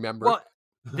it. I remember. Well,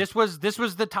 this was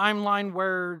the timeline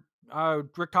where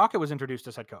Rick Tocchet was introduced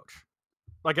as head coach.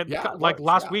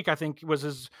 Last week, I think was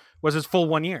his full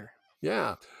 1 year.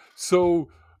 Yeah. So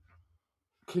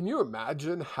can you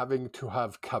imagine having to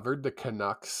have covered the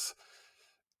Canucks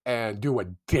and do a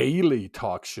daily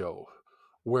talk show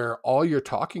where all you're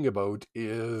talking about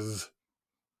is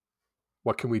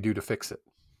what can we do to fix it?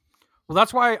 Well,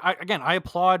 that's why I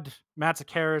applaud Matt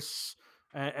Sekeres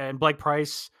and Blake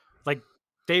Price. Like,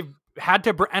 they've had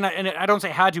to, and I don't say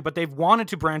had to, but they've wanted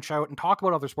to branch out and talk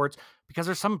about other sports because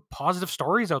there's some positive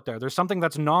stories out there. There's something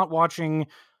that's not watching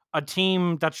a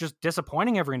team that's just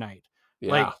disappointing every night.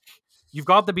 Yeah. Like, you've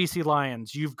got the BC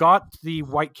Lions, you've got the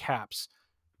Whitecaps,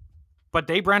 but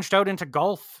they branched out into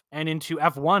golf and into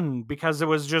F1 because it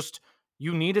was just,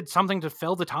 you needed something to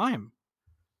fill the time.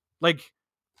 Like,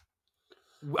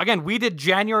 again, we did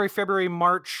January, February,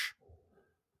 March,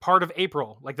 part of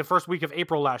April, like the first week of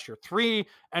April last year. 3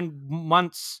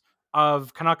 months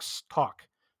of Canucks talk.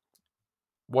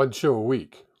 One show a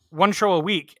week.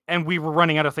 And we were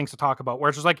running out of things to talk about, where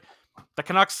it's just like, the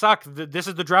Canucks suck. This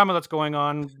is the drama that's going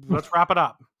on. Let's wrap it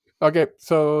up. Okay,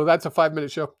 so that's a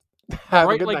 5-minute show. Have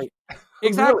a good night.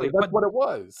 Exactly. Really, that's what it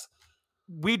was.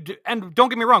 And don't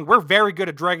get me wrong, we're very good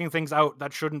at dragging things out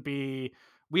that shouldn't be.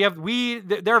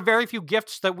 There are very few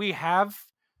gifts that we have.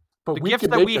 But the we gifts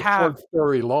can that make we a have, short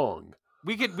story long.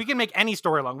 We can make any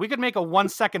story long. We could make a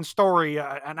 1-second story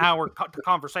an hour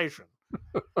conversation.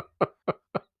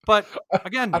 But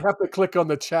again, I have to click on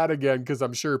the chat again because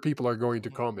I'm sure people are going to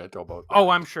comment about that. Oh,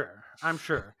 I'm sure.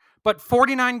 But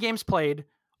 49 games played,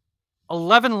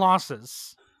 11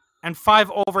 losses, and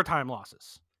 5 overtime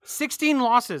losses. 16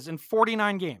 losses in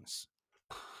 49 games.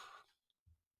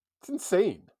 It's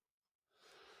insane.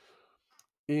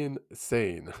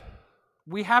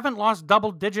 We haven't lost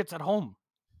double digits at home,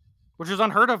 which is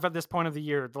unheard of at this point of the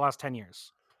year, the last 10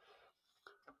 years.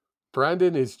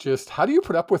 Brandon is just, how do you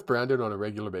put up with Brandon on a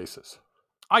regular basis?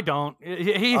 I don't.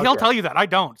 He'll tell you that. I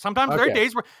don't. Sometimes there are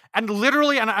days where, and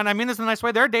literally, and I mean this in a nice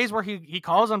way, there are days where he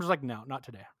calls, I'm just like, no, not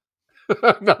today.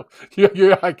 No,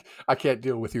 I can't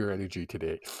deal with your energy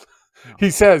today. No. He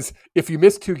says, if you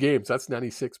miss 2 games, that's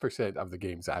 96% of the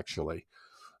games, actually.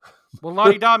 Well,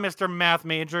 la-di-da, Mr. Math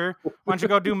Major. Why don't you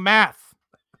go do math?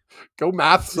 Go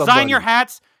math somebody. Design your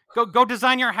hats. Go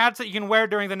design your hats that you can wear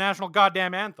during the national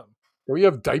goddamn anthem. Do we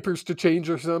have diapers to change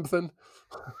or something?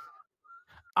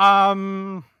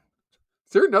 Is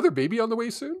there another baby on the way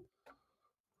soon?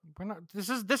 We're not. This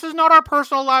is not our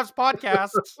personal lives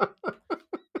podcast.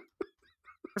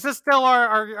 This is still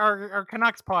our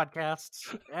Canucks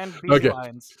podcasts and BC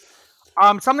Lions.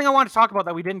 Something I wanted to talk about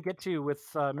that we didn't get to with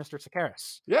Mr.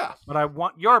 Sekeres. Yeah. But I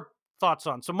want your thoughts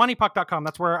on. So moneypuck.com,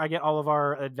 that's where I get all of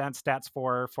our advanced stats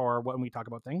for when we talk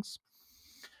about things.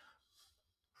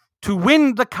 To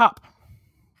win the cup,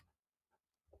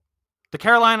 the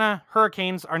Carolina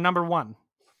Hurricanes are number 1,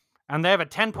 and they have a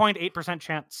 10.8%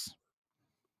 chance.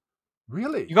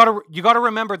 Really? You got to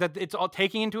remember that it's all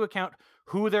taking into account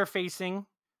who they're facing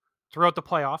throughout the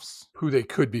playoffs. Who they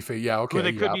could be facing. Yeah, okay.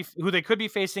 Who they could be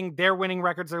facing, their winning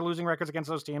records, their losing records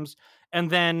against those teams, and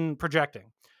then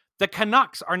projecting. The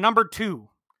Canucks are number 2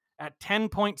 at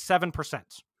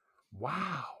 10.7%.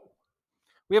 Wow.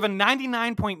 We have a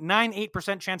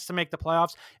 99.98% chance to make the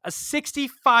playoffs, a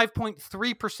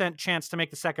 65.3% chance to make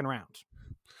the second round.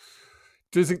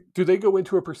 Do they go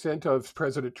into a percent of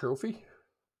President Trophy?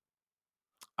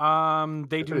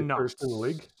 They do not. First in the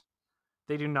league?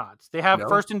 They do not. They have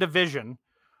first in division,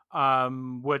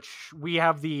 which we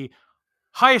have the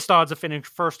highest odds of finishing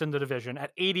first in the division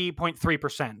at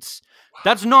 80.3%.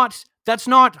 Wow. That's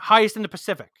not highest in the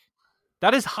Pacific.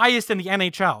 That is highest in the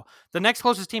NHL. The next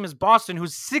closest team is Boston,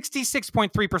 who's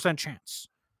 66.3% chance.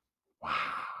 Wow.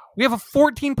 We have a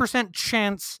 14%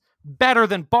 chance better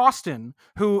than Boston,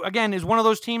 who, again, is one of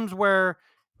those teams where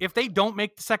if they don't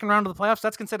make the second round of the playoffs,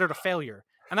 that's considered a failure.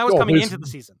 And that was coming into the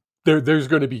season. There's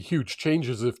going to be huge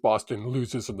changes if Boston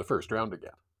loses in the first round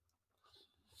again.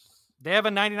 They have a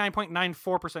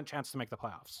 99.94% chance to make the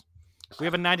playoffs. We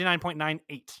have a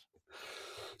 99.98.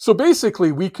 So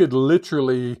basically, we could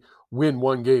literally win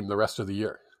 1 game the rest of the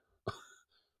year.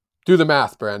 Do the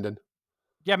math, Brandon.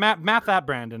 Yeah, math that,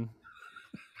 Brandon.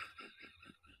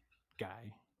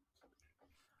 Guy.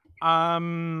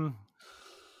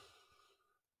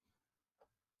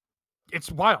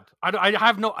 It's wild. I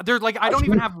have no. There's like I don't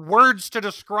even have words to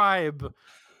describe.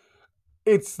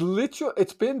 It's literally.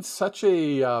 It's been such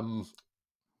a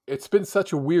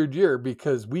weird year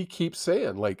because we keep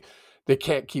saying like they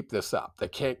can't keep this up. They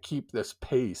can't keep this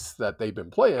pace that they've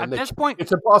been playing. At this point,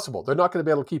 it's impossible. They're not going to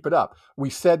be able to keep it up. We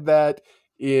said that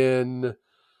in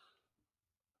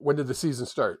When did the season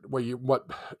start?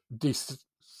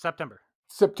 September.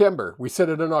 September. We said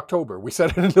it in October. We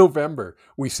said it in November.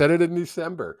 We said it in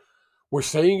December. We're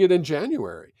saying it in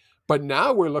January. But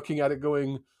now we're looking at it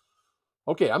going,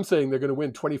 okay, I'm saying they're going to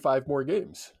win 25 more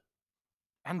games.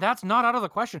 And that's not out of the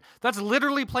question. That's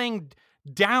literally playing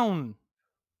down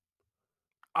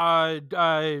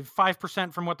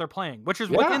 5% from what they're playing, which is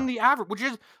within the average, which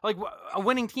is like a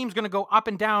winning team's going to go up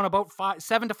and down about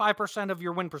 7 to 5% of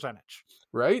your win percentage.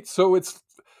 Right? So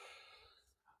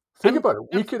think about it.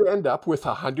 We could end up with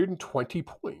 120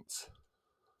 points.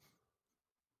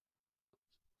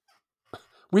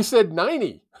 We said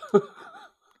 90.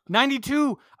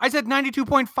 92. I said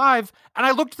 92.5, and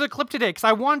I looked at the clip today because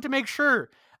I wanted to make sure.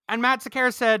 And Matt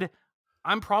Sekeres said,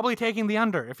 "I'm probably taking the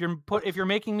under. If you're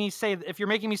making me say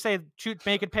shoot,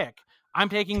 make it pick, I'm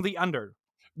taking the under."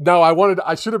 No,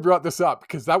 I should have brought this up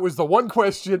because that was the one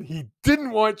question he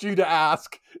didn't want you to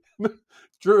ask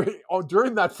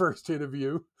during that first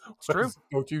interview. It's true.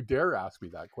 Don't you dare ask me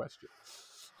that question.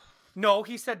 No,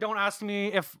 he said, "Don't ask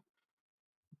me if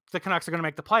the Canucks are going to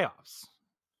make the playoffs."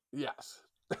 Yes.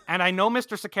 And I know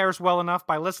Mr. Sekeres well enough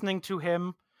by listening to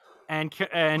him and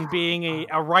being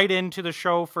a write-in to the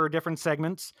show for different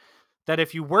segments that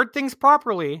if you word things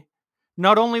properly,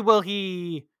 not only will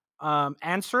he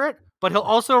answer it, but he'll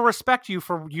also respect you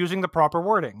for using the proper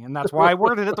wording. And that's why I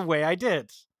worded it the way I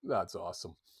did. That's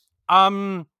awesome.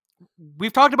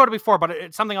 We've talked about it before, but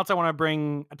it's something else I want to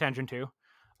bring attention to.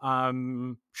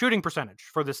 Shooting percentage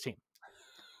for this team.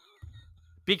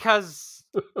 Because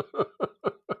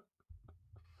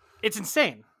it's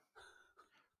insane.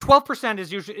 12%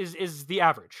 is usually is the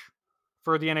average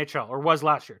for the NHL, or was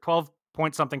last year, 12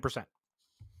 point something percent.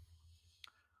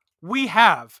 We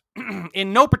have,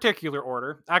 in no particular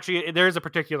order, actually there is a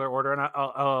particular order, and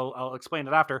I'll explain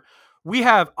it after. We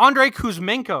have Andrei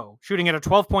Kuzmenko shooting at a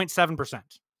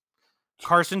 12.7%.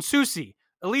 Carson Soucy,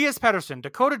 Elias Pettersson,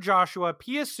 Dakota Joshua,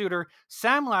 Pia Suter,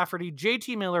 Sam Lafferty,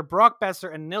 JT Miller, Brock Besser,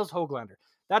 and Nils Höglander.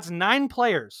 That's 9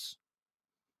 players.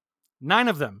 9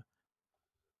 of them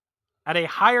at a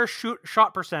higher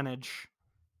shot percentage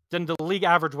than the league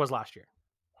average was last year.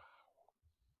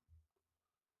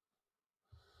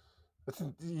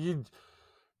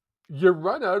 You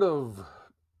run out of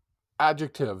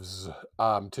adjectives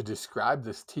to describe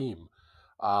this team.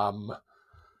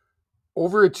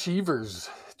 Overachievers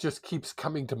just keeps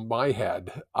coming to my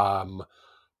head.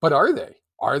 But are they?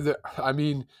 I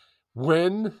mean,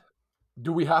 when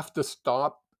do we have to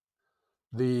stop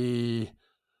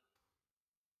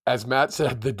as Matt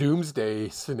said, the doomsday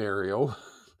scenario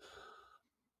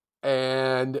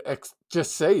and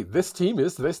just say this team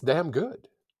is this damn good?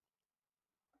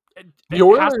 The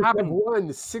Oilers have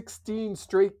won 16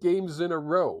 straight games in a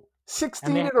row.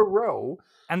 16 in a row.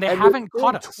 And they haven't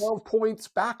caught us. 12 points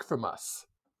back from us.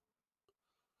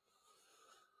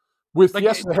 They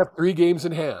have 3 games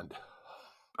in hand.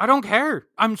 I don't care.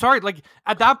 I'm sorry.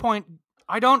 At that point,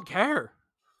 I don't care.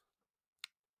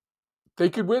 They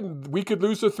could win. We could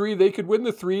lose the 3. They could win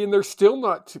the 3, and they're still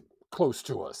not close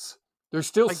to us. They're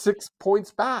still 6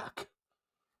 points back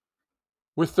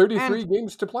with 33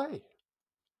 games to play.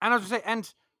 And I was going to say,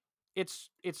 and it's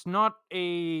not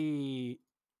a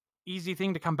easy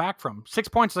thing to come back from. 6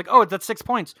 points, that's 6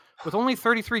 points. With only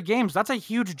 33 games, that's a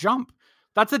huge jump.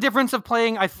 That's the difference of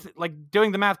playing,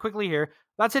 doing the math quickly here,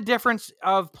 that's a difference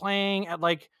of playing at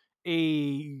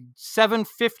a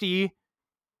 750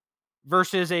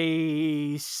 versus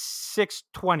a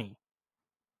 620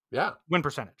 win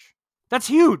percentage. That's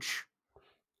huge.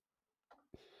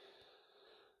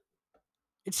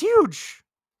 It's huge.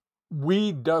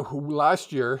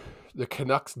 Last year, the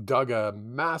Canucks dug a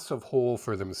massive hole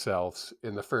for themselves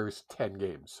in the first 10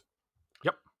 games.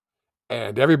 Yep.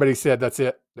 And everybody said, that's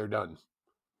it. They're done.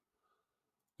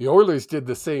 The Oilers did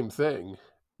the same thing.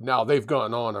 Now they've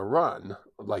gone on a run.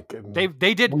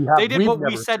 They did what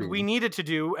we said we needed to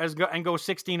do and go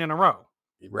 16 in a row.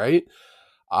 Right?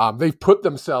 They've put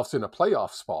themselves in a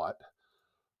playoff spot.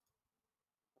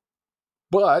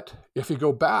 But if you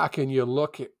go back and you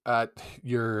look at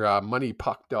your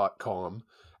moneypuck.com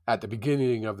at the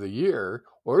beginning of the year,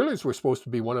 Oilers were supposed to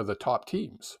be one of the top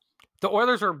teams. The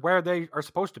Oilers are where they are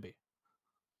supposed to be.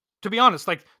 To be honest,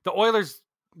 the Oilers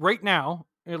right now,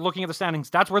 looking at the standings,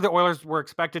 that's where the Oilers were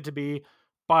expected to be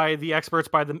by the experts,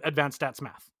 by the advanced stats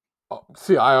math. Oh,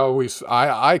 see,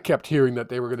 I kept hearing that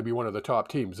they were going to be one of the top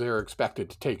teams. They're expected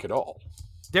to take it all.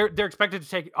 They're expected to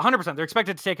take 100%. They're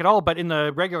expected to take it all, but in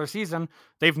the regular season,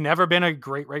 they've never been a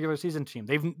great regular season team.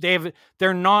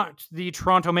 They're not the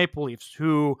Toronto Maple Leafs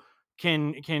who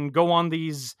can go on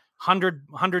these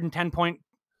 110 point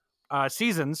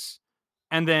seasons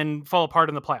and then fall apart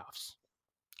in the playoffs.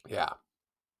 Yeah.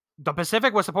 The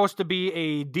Pacific was supposed to be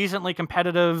a decently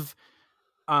competitive,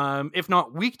 if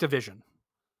not weak division.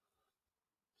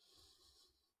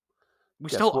 We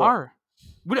Guess still what? are.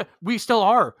 We still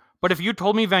are. But if you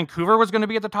told me Vancouver was going to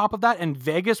be at the top of that and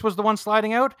Vegas was the one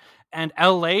sliding out and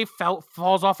LA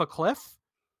falls off a cliff.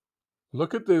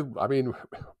 Look at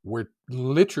we're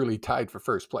literally tied for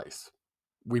first place.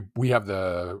 We have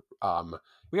the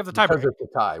We have the because tiebreaker. of the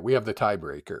tie. We have the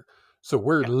tiebreaker. So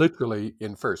we're literally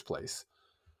in first place.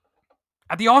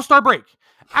 At the All-Star break.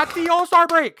 At the All-Star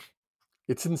break.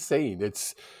 It's insane.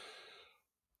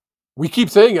 We keep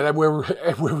saying it and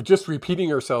we're just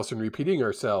repeating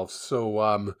ourselves. So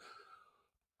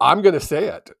I'm going to say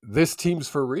it. This team's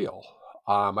for real.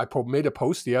 I made a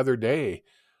post the other day.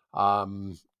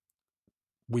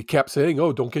 We kept saying,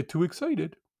 "Oh, don't get too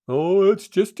excited. Oh, it's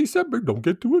just December. Don't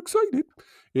get too excited.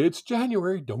 It's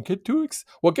January. Don't get too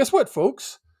excited." Well, guess what,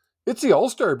 folks? It's the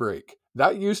All-Star break.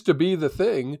 That used to be the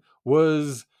thing.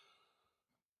 Let's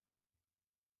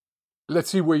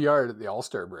see where you are at the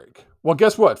All-Star break. Well,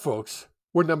 guess what, folks?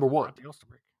 We're number one. At the All-Star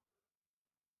break.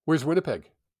 Where's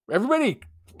Winnipeg? Everybody,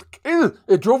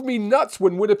 it drove me nuts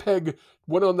when Winnipeg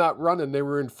went on that run and they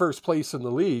were in first place in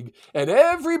the league. And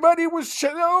everybody was,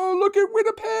 oh, look at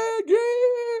Winnipeg.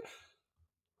 Yeah.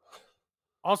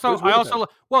 Also,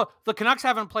 the Canucks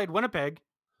haven't played Winnipeg.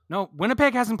 No,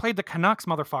 Winnipeg hasn't played the Canucks,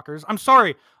 motherfuckers. I'm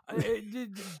sorry.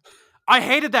 I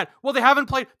hated that. Well, they haven't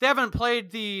played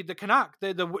the Canucks,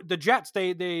 the Jets.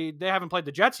 They haven't played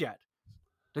the Jets yet.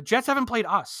 The Jets haven't played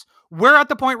us. We're at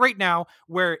the point right now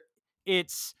where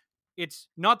it's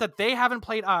not that they haven't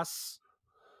played us,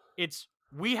 it's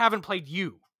we haven't played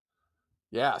you.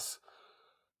 Yes.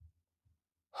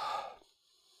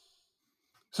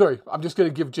 Sorry, I'm just going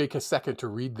to give Jake a second to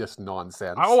read this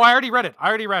nonsense. Oh, I already read it.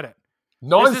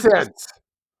 Nonsense.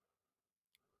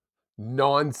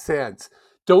 Nonsense.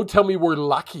 Don't tell me we're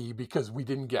lucky because we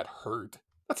didn't get hurt.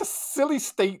 That's a silly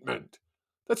statement.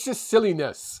 That's just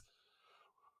silliness.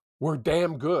 We're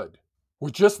damn good. We're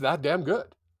just that damn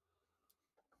good.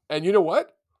 And you know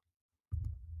what?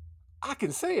 I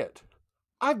can say it.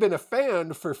 I've been a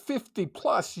fan for 50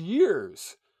 plus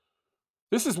years.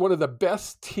 This is one of the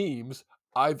best teams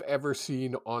I've ever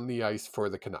seen on the ice for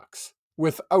the Canucks,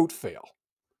 without fail.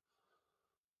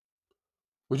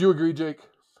 Would you agree, Jake?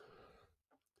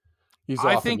 He's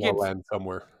off in the land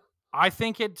somewhere. I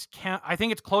think it's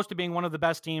close to being one of the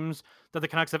best teams that the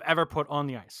Canucks have ever put on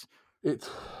the ice.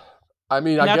 I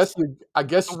guess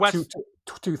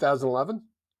 2011.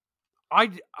 I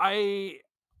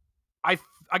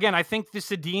think the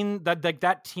Sedin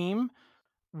that team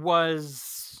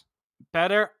was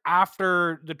better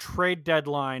after the trade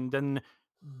deadline than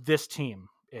this team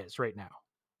is right now.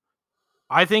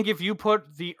 I think if you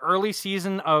put the early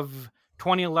season of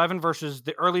 2011 versus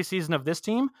the early season of this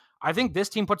team, I think this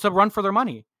team puts a run for their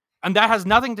money. And that has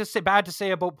nothing bad to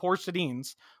say about poor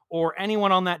Sedins or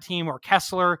anyone on that team or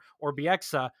Kessler or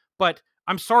Bieksa. But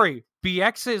I'm sorry,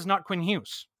 Bieksa is not Quinn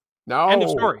Hughes. No. End of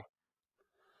story.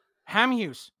 Ham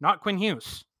Hughes, not Quinn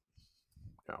Hughes.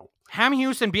 No. Ham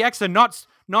Hughes and Bieksa,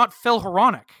 not Phil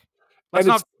Hronek.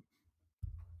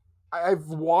 I've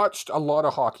watched a lot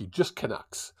of hockey, just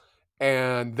Canucks.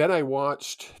 And then I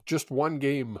watched just one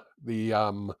game, the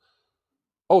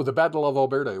Battle of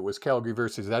Alberta. It was Calgary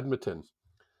versus Edmonton.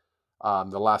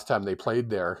 The last time they played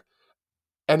there.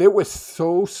 And it was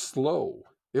so slow.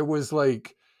 It was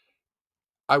like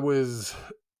I was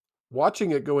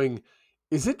watching it going,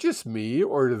 is it just me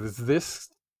or is this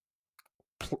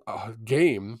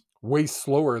game way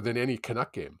slower than any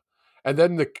Canuck game? And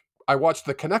then I watched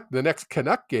the next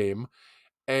Canuck game,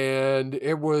 and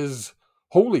it was,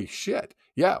 holy shit.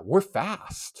 Yeah, we're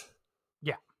fast.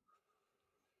 Yeah.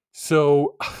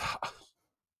 So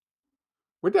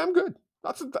we're damn good.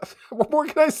 What more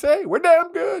can I say? We're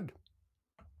damn good.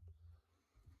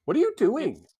 What are you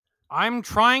doing? I'm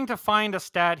trying to find a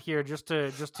stat here just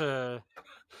to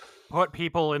put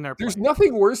people in their place. There's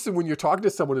nothing worse than when you're talking to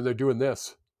someone and they're doing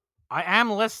this. I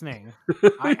am listening.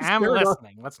 I am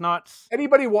listening. Let's not.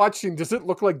 Anybody watching, does it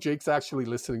look like Jake's actually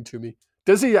listening to me?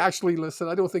 Does he actually listen?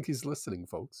 I don't think he's listening,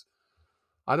 folks.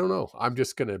 I don't know. I'm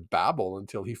just going to babble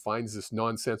until he finds this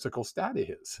nonsensical stat of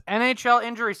his. NHL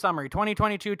injury summary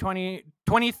 2022,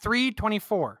 2023,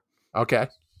 24. Okay.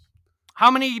 How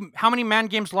many man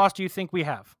games lost do you think we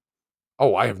have?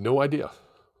 Oh, I have no idea.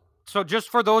 So just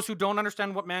for those who don't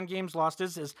understand what man games lost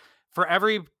is for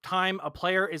every time a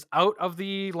player is out of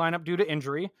the lineup due to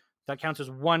injury, that counts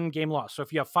as one game lost. So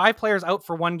if you have 5 players out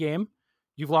for one game,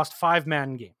 you've lost 5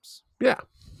 man games. Yeah.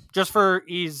 Just for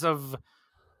ease of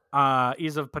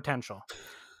potential.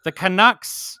 The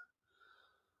Canucks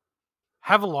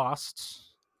have lost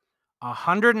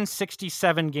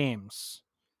 167 games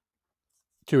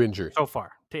to injury so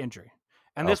far to injury.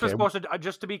 And this was Okay. posted,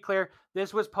 just to be clear,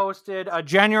 this was posted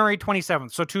January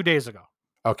 27th, so 2 days ago.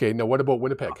 Okay, now what about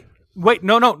Winnipeg? Wait,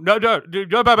 no.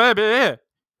 You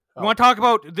Oh. want to talk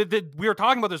about we were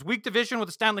talking about this weak division with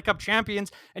the Stanley Cup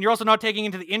champions, and you're also not taking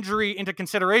into the injury into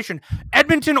consideration.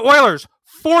 Edmonton Oilers,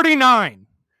 49.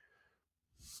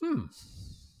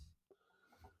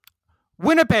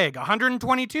 Winnipeg,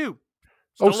 122.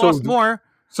 Still lost more.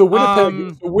 So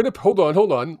Winnipeg.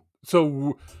 Hold on.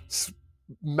 So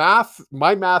math.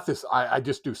 My math is I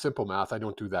just do simple math. I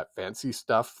don't do that fancy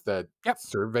stuff that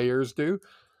surveyors do.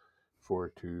 4,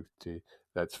 2, 3.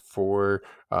 That's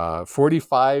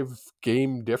 45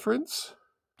 game difference.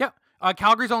 Yeah.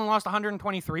 Calgary's only lost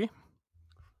 123.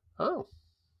 Oh.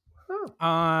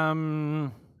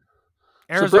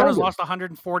 Arizona's lost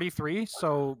 143,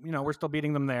 so we're still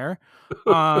beating them there.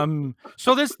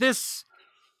 So this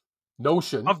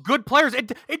notion of good players,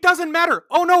 it doesn't matter.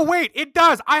 Oh no, wait, it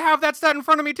does. I have that stat in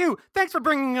front of me too. Thanks for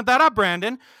bringing that up,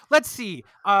 Brandon. Let's see.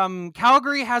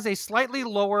 Calgary has a slightly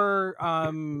lower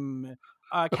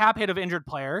cap hit of injured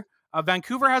player.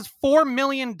 Vancouver has $4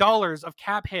 million of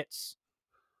cap hits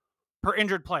per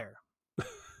injured player.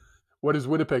 What does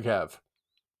Winnipeg have?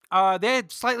 They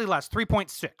had slightly less,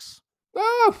 3.6.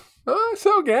 Oh,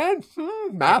 so good.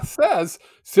 Math says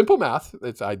simple math.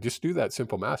 I just do that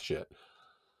simple math shit.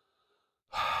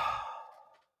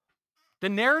 The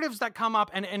narratives that come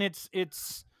up, and it's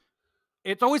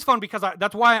always fun because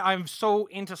that's why I'm so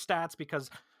into stats, because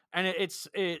it's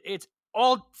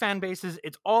all fan bases,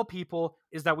 it's all people,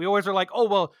 is that we always are like, oh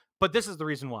well, but this is the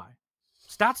reason why.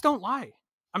 Stats don't lie.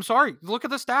 I'm sorry. Look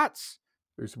at the stats.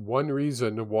 There's one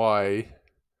reason why.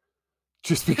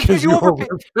 Just because you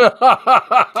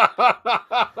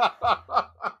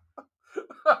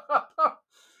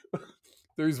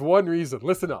There's one reason.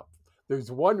 Listen up.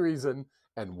 There's one reason,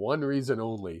 and one reason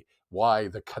only, why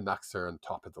the Canucks are on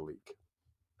top of the league.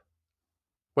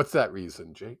 What's that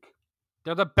reason, Jake?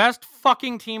 They're the best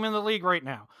fucking team in the league right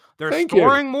now. They're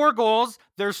scoring more goals.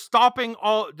 They're stopping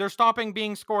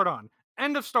being scored on.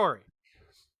 End of story.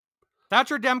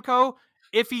 Thatcher Demko,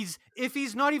 if he's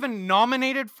not even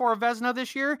nominated for a Vezina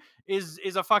this year, is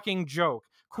a fucking joke.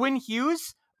 Quinn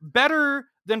Hughes, better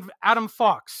than Adam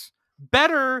Fox,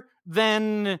 better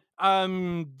than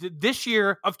this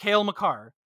year of Cale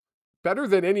Makar, better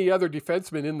than any other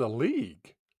defenseman in the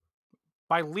league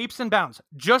by leaps and bounds.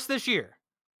 Just this year,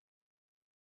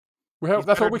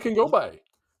 that's all we can go by.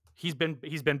 He's been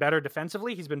better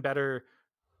defensively. He's been better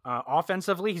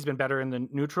offensively. He's been better in the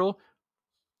neutral.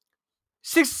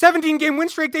 17-game win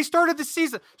streak. They started the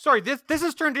season. Sorry, this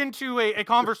has turned into a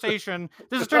conversation.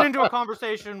 This has turned into a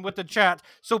conversation with the chat.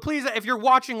 So please, if you're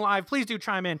watching live, please do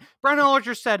chime in. Brandon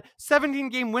Ollinger said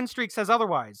 17-game win streak says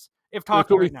otherwise. If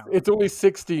talking right now, it's only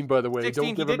 16, by the way.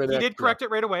 16. He did correct it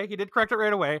right away.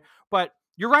 But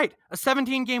you're right. A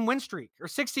 17-game win streak or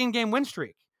 16-game win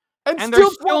streak, and still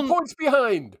 12 points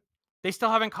behind. They still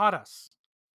haven't caught us.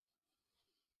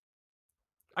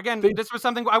 Again, this was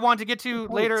something I wanted to get to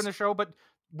later in the show, but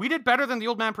we did better than the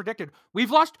old man predicted.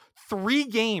 We've lost 3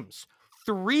 games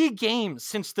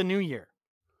since the new year.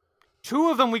 2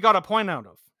 of them we got a point out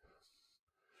of.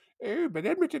 Oh, but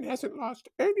Edmonton hasn't lost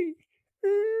any.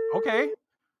 Okay,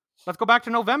 let's go back to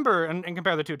November and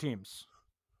compare the 2 teams.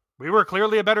 We were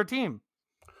clearly a better team.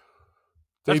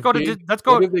 Let's go to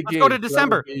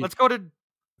December.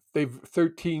 They've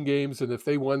 13 games, and if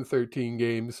they won 13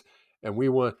 games and we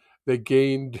won, they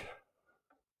gained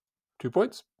 2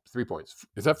 points, 3 points.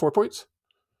 Is that 4 points?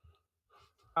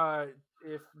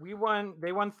 If we won,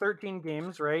 they won 13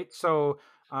 games, right? So,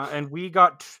 and we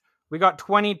got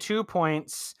 22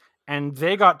 points, and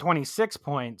they got 26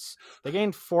 points. They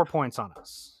gained 4 points on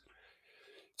us.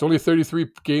 It's only 33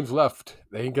 games left.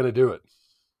 They ain't gonna do it.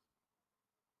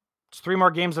 It's 3 more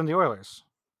games than the Oilers.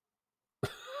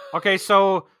 Okay,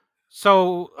 so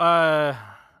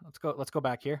let's go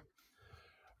back here.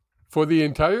 For the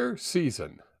entire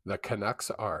season, the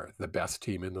Canucks are the best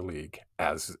team in the league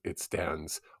as it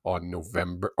stands on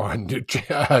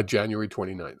January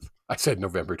 29th. I said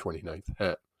November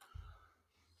 29th.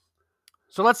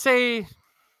 So let's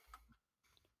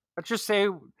just say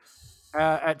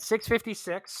at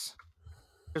 6:56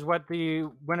 is what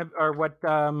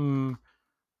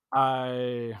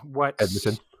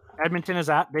Edmonton is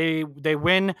at. They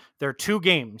win their 2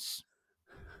 games.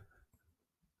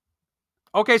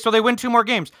 Okay, so they win 2 more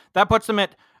games. That puts them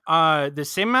at the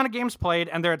same amount of games played,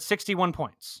 and they're at 61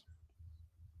 points.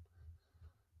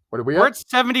 What are we We're at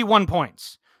 71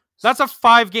 points. That's a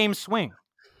 5-game swing.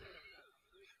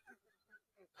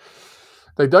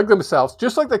 They dug themselves,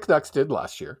 just like the Canucks did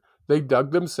last year. They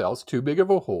dug themselves too big of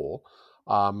a hole.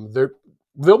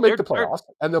 They'll make the playoffs,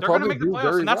 and they'll they're going to probably make the do playoffs,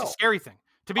 very and that's well. a scary thing.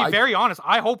 To be very honest,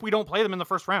 I hope we don't play them in the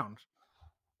first round.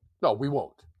 No, we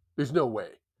won't. There's no way.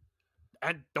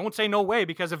 And don't say no way,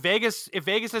 because if Vegas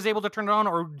is able to turn it on,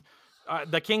 or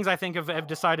the Kings, I think, have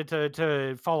decided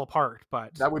to fall apart.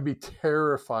 But that would be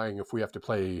terrifying if we have to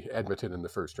play Edmonton in the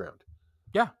first round.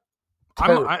 Yeah,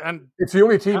 it's the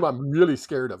only team I'm really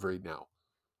scared of right now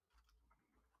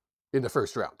in the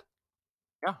first round.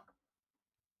 Yeah.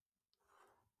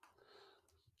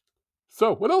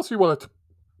 So, what else do you want to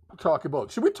talk about?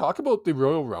 Should we talk about the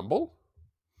Royal Rumble?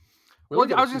 Well,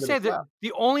 I was going to say that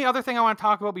the only other thing I want to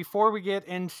talk about before we get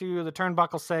into the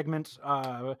Turnbuckle segment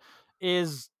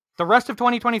is the rest of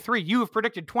 2023. You have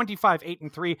predicted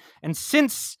 25-8-3, and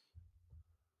since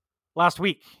last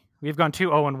week, we've gone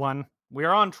 2-0-1. We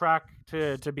are on track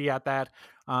to be at that.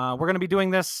 We're going to be doing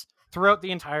this throughout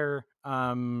the entire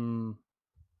the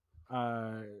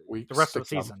rest of the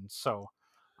season. So,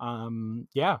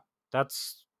 yeah,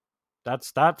 that's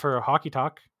that for hockey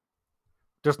talk.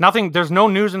 There's no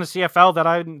news in the CFL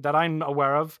that I'm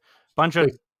aware of. Bunch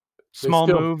of small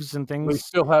moves and things. They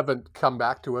still haven't come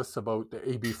back to us about the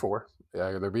AB4.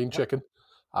 They're being chicken.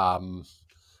 I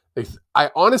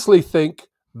honestly think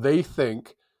they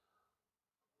think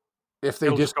if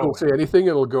they just don't say anything,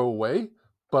 it'll go away.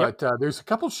 But there's a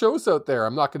couple shows out there.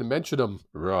 I'm not going to mention them,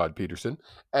 Rod Peterson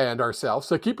and ourselves.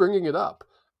 So I keep bringing it up.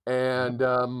 And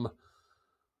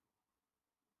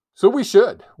so we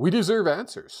should. We deserve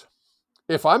answers.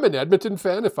 If I'm an Edmonton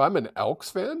fan, if I'm an Elks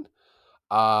fan,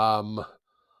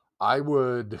 I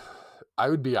would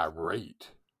be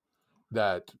irate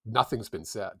that nothing's been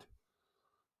said.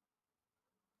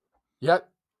 Yet,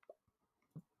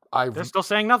 they're still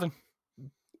saying nothing.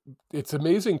 It's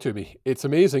amazing to me. It's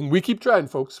amazing. We keep trying,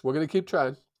 folks. We're going to keep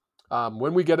trying.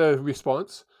 When we get a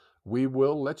response, we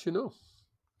will let you know.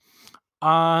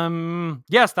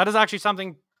 Yes, that is actually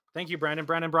something. Thank you, Brandon.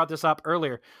 Brandon brought this up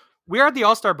earlier. We are at the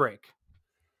All-Star break.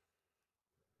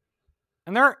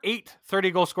 And there are 8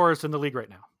 30-goal scorers in the league right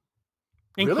now,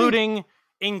 including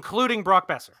Brock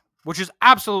Besser, which is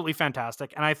absolutely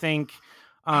fantastic. And I think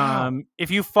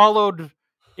if you followed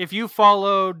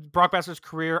Brock Besser's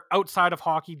career outside of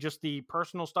hockey, just the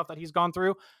personal stuff that he's gone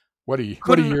through,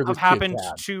 couldn't have happened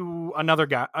to another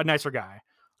guy, a nicer guy.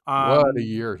 What a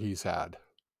year he's had.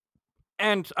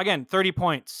 And again, 30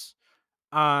 points,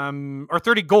 or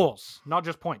 30 goals, not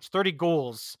just points, 30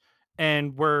 goals,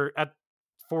 and we're at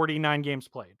 49 games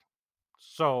played.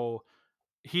 So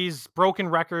he's broken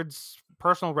records,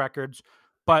 personal records,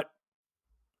 but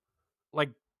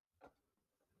like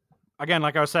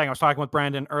I was saying, I was talking with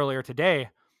Brandon earlier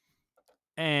today,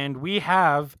 and we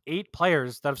have 8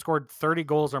 players that have scored 30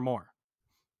 goals or more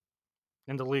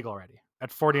in the league already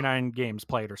at 49 games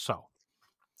played or so.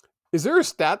 Is there a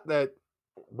stat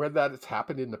where that has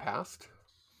happened in the past?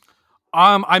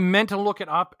 I meant to look it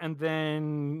up, and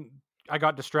then I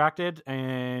got distracted,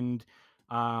 and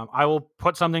I will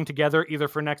put something together either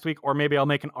for next week, or maybe I'll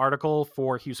make an article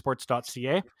for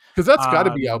HughesSports.ca. Because that's got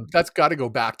to be out. That's got to go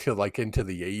back to into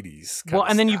the 80s. Well,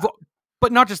 and then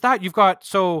but not just that. You've got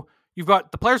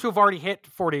the players who have already hit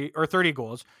 40 or 30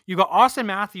 goals. You've got Austin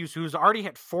Matthews, who's already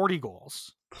hit 40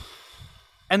 goals,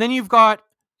 and then you've got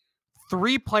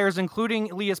 3 players,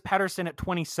 including Elias Pettersson at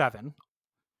 27.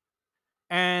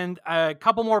 And a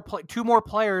couple more, 2 more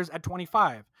players at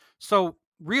 25. So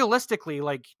realistically,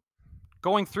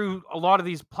 going through a lot of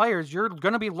these players, you're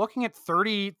going to be looking at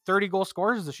 30 goal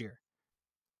scorers this year.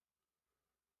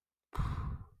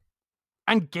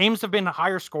 And games have been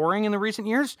higher scoring in the recent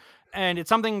years. And it's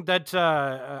something that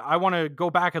I want to go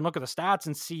back and look at the stats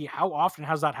and see how often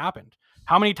has that happened.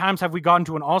 How many times have we gotten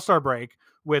to an All-Star break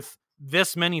with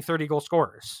this many 30 goal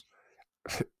scorers?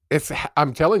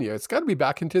 I'm telling you, it's got to be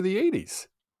back into the 80s.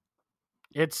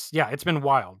 It's been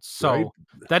wild. So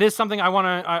that is something I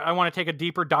want to take a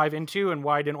deeper dive into, and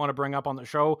why I didn't want to bring up on the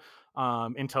show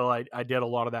until I did a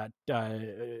lot of that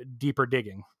deeper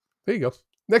digging. There you go.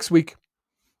 Next week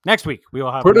we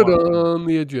will have put it on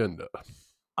the agenda.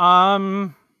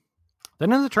 Then in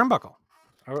the Turnbuckle.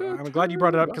 I'm glad you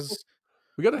brought it up, because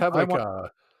we got to have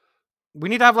we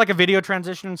need to have a video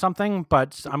transition and something,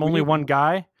 but I'm only one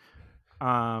guy.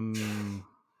 And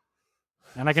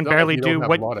I can barely do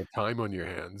what a lot of time on your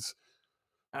hands.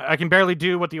 I can barely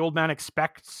do what the old man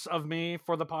expects of me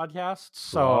for the podcast.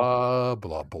 So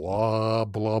blah blah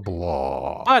blah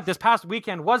blah. But this past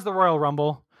weekend was the Royal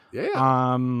Rumble. Yeah.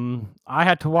 I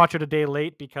had to watch it a day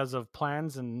late because of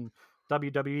plans and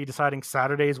WWE deciding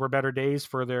Saturdays were better days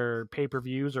for their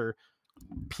pay-per-views, or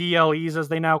PLEs as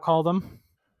they now call them.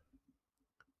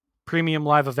 premium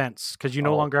live events because you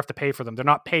no longer have to pay for them. They're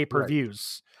not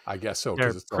pay-per-views. I guess so, They're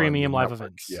because it's premium on the live network.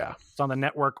 events. Yeah. It's on the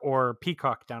network or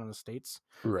Peacock down in the States.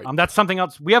 Right. That's something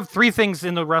else. We have 3 things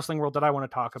in the wrestling world that I want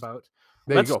to talk about.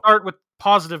 Let's start with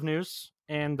positive news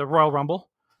and the Royal Rumble.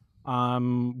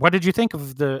 What did you think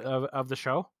of the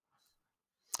show?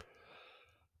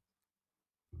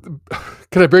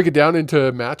 Can I break it down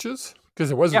into matches? Because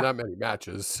there wasn't that many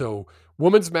matches. So,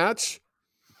 women's match,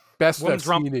 best I've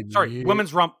seen in years.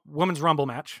 Women's Rumble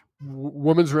match.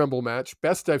 Women's Rumble match,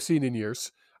 best I've seen in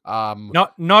years.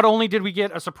 Not only did we get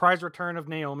a surprise return of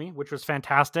Naomi, which was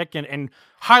fantastic and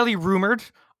highly rumored.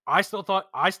 I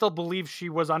still believe she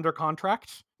was under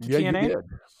contract to TNA. You did.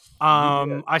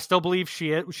 I still believe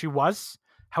she was.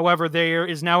 However, there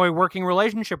is now a working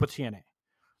relationship with TNA.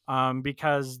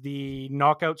 Because the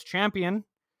Knockouts champion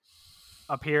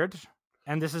appeared,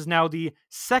 and this is now the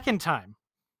second time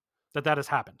that has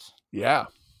happened. Yeah.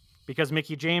 Because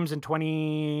Mickie James in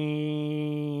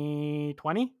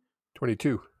 2020?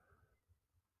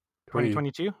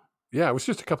 2022? Yeah, it was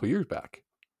just a couple of years back.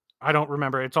 I don't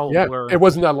remember. It's all blur. It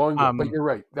wasn't that long ago, but you're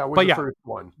right. That was the first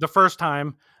one. The first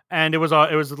time, and it was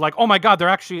like, oh my God, they're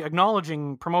actually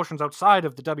acknowledging promotions outside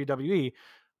of the WWE,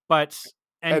 but...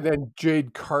 And then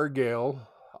Jade Cargill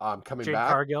coming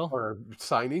back or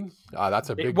signing. That's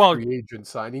a big free agent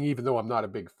signing, even though I'm not a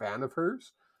big fan of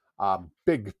hers.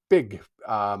 Big.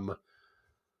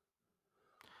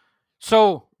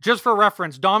 So, just for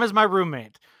reference, Dom is my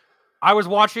roommate. I was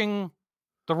watching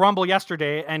the Rumble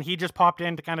yesterday, and he just popped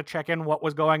in to kind of check in what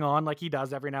was going on, like he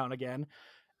does every now and again.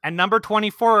 And number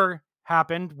 24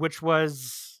 happened, which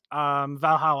was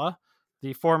Valhalla.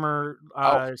 The former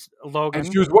Logan.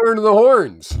 And she was wearing the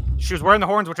horns. She was wearing the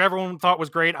horns, which everyone thought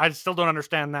was great. I still don't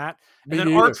understand that. And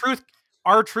then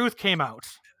R-Truth came out.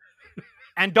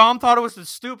 And Dom thought it was the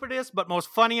stupidest but most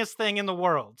funniest thing in the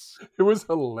world. It was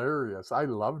hilarious. I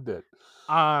loved it.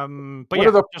 But one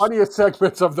of the funniest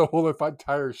segments of the whole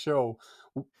entire show.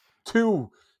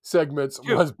 2 segments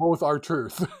was both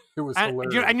R-Truth. It was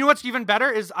hilarious. And you know what's even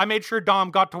better is I made sure Dom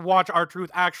got to watch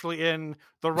R-Truth actually in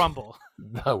the Rumble.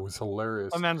 That was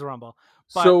hilarious. A men's Rumble.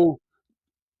 But so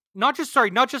not just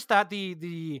that,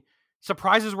 the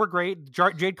surprises were great.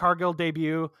 Jade Cargill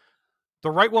debut.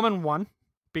 The right woman won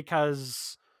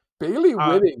because Bayley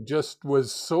winning just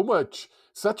was such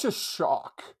a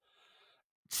shock.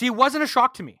 See, it wasn't a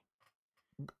shock to me.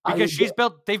 Because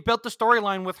they've built the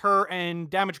storyline with her and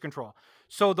Damage Control.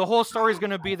 So the whole story is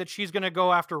going to be that she's going to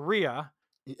go after Rhea.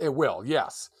 It will,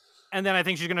 yes. And then I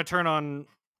think she's going to turn on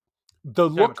the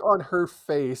look on her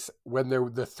face when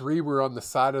the 3 were on the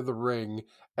side of the ring,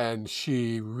 and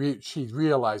she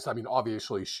realized. I mean,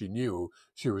 obviously she knew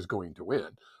she was going to win,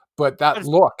 but that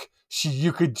look,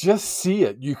 you could just see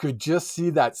it. You could just see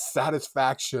that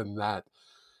satisfaction that.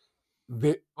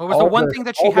 It was the one thing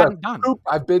that she hadn't done. Poop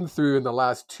I've been through in the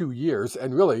last 2 years,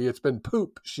 and really it's been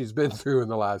poop she's been through in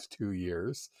the last 2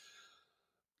 years,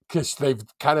 because they've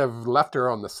kind of left her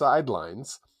on the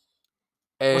sidelines.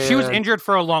 And she was injured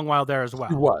for a long while there as well.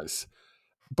 She was.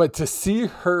 But to see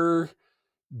her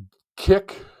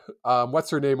kick, what's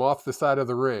her name, off the side of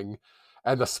the ring,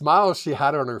 and the smile she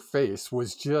had on her face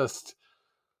was just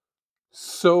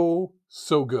so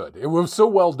good. It was so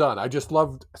well done. I just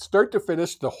loved start to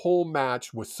finish. The whole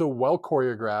match was so well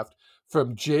choreographed,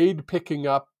 from Jade picking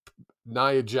up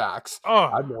Nia Jax.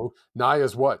 I don't know,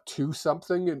 Nia's what, 2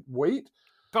 something in weight?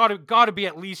 Gotta be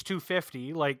at least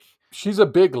 250. Like, she's a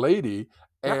big lady,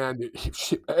 and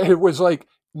it was like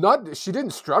she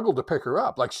didn't struggle to pick her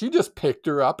up. Like, she just picked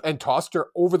her up and tossed her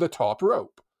over the top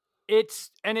rope. It's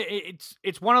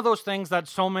one of those things that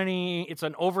it's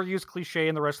an overused cliche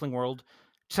in the wrestling world.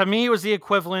 To me, it was the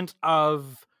equivalent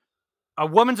of a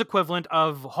woman's equivalent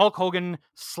of Hulk Hogan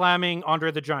slamming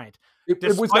Andre the Giant.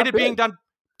 Despite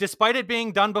it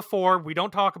being done before, we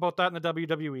don't talk about that in the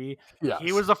WWE.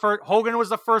 Yes. Hogan was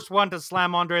the first one to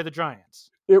slam Andre the Giant.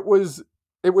 It was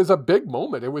a big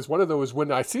moment. It was one of those when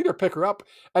I seen her pick her up,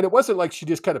 and it wasn't like she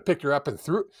just kind of picked her up and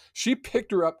threw. She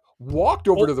picked her up, walked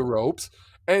over to the ropes,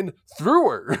 and threw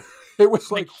her. It was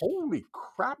like, holy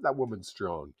crap, that woman's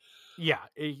strong. Yeah.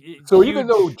 So even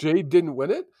though Jade didn't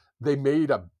win it, they made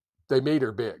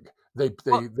her big. They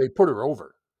put her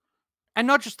over. And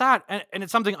not just that, and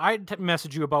it's something I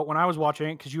messaged you about when I was watching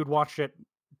it, because you would watch it,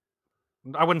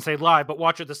 I wouldn't say live, but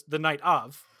watch it the night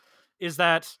of, is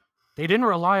that they didn't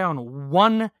rely on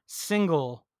one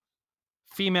single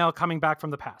female coming back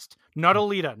from the past. Not a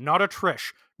Lita, not a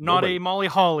Trish, not a Molly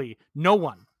Holly, no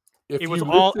one. It was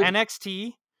all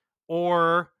NXT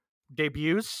or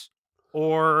debuts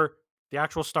or the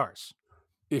actual stars.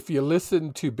 if you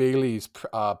listen to Bailey's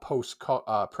press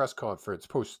conference,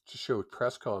 post-show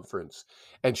press conference,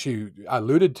 and she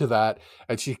alluded to that,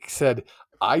 and she said,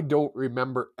 I don't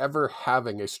remember ever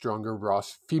having a stronger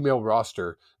female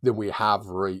roster than we have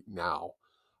right now.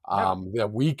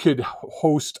 That we could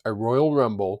host a Royal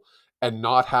Rumble and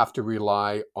not have to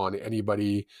rely on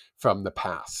anybody from the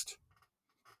past.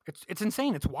 It's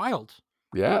insane. It's wild.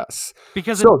 Yes.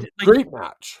 Because great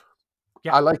match.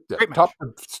 Yeah, I liked it. Top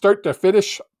start to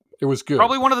finish, it was good.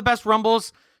 Probably one of the best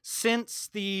Rumbles since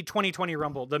the 2020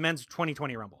 Rumble, the men's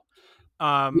 2020 Rumble.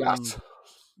 Yes.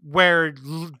 Where,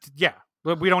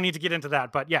 we don't need to get into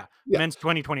that, but men's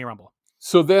 2020 Rumble.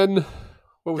 So then,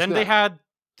 what was then next? They had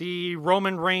the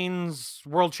Roman Reigns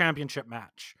World Championship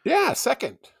match. Yeah,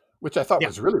 second, which I thought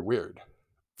was really weird.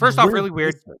 First off, really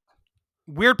weird.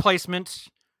 Weird placement.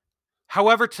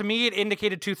 However, to me, it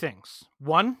indicated two things.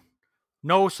 One,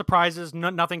 no surprises,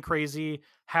 nothing crazy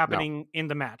happening in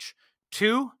the match.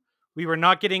 Two, we were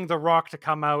not getting The Rock to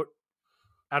come out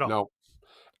at all. No.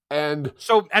 And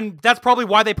that's probably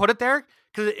why they put it there.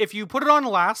 Because if you put it on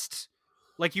last,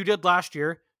 like you did last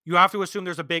year, you have to assume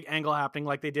there's a big angle happening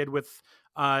like they did with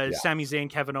Sami Zayn,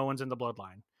 Kevin Owens, and the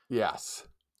Bloodline. Yes.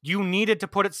 You needed to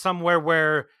put it somewhere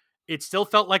where it still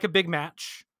felt like a big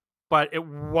match, but it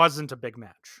wasn't a big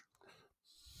match.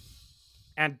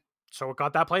 And so it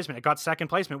got that placement. It got second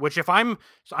placement, which I'm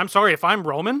sorry, if I'm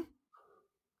Roman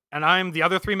and I'm the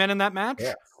other three men in that match,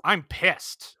 I'm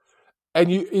pissed.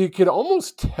 And you could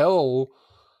almost tell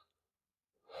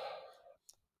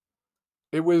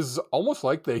it was almost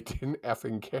like they didn't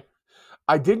effing care.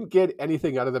 I didn't get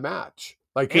anything out of the match.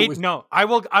 Like it was no, I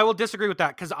will disagree with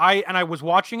that because I was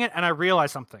watching it and I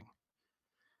realized something.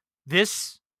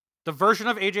 The version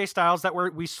of AJ Styles that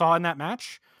we saw in that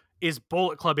match is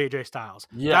Bullet Club AJ Styles.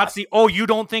 Yes. That's you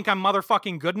don't think I'm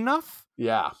motherfucking good enough?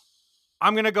 Yeah.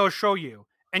 I'm going to go show you.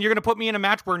 And you're going to put me in a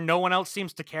match where no one else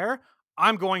seems to care?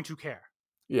 I'm going to care.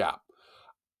 Yeah.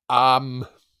 I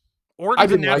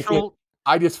didn't like it.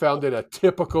 I just found it a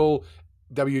typical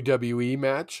WWE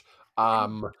match.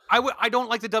 I don't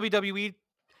like the WWE.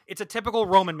 It's a typical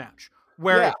Roman match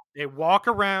where they walk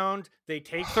around, they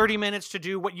take 30 minutes to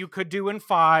do what you could do in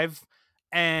 5,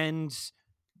 and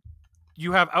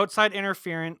you have outside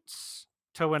interference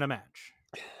to win a match.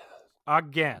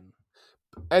 Again.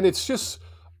 And it's just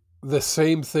the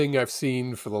same thing I've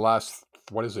seen for the last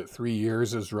 3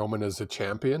 years as Roman as a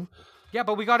champion. Yeah,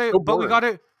 but we got to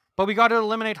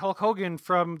eliminate Hulk Hogan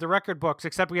from the record books,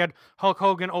 except we had Hulk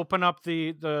Hogan open up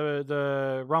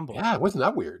the Rumble. Yeah, wasn't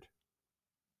that weird?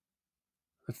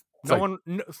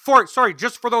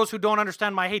 Just for those who don't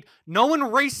understand my hate, no one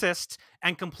racist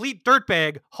and complete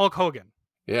dirtbag Hulk Hogan.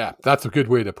 Yeah, that's a good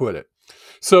way to put it.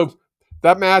 So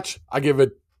that match, I give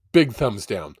it big thumbs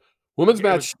down. Women's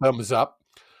match, thumbs up.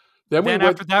 Then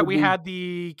after that, we had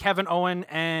the Kevin Owen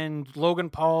and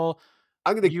Logan Paul.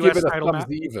 I'm going to give it a thumbs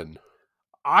even.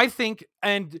 I think,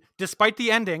 and despite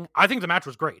the ending, I think the match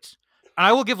was great. And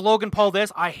I will give Logan Paul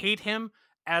this. I hate him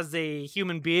as a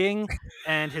human being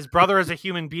and his brother as a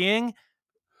human being.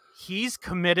 He's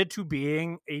committed to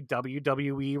being a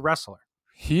WWE wrestler.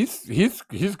 He's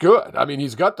good. I mean,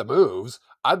 he's got the moves.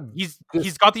 He's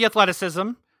got the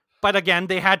athleticism, but again,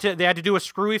 they had to do a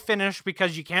screwy finish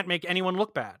because you can't make anyone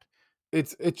look bad.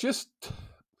 It's just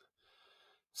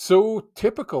so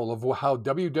typical of how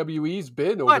WWE's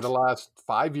been over the last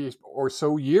 5 years or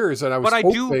so years, and I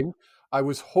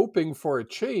was hoping for a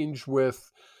change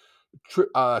with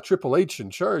Triple H in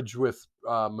charge with.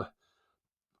 They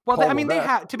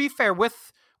had, to be fair,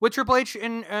 with Triple H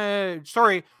in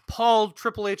Paul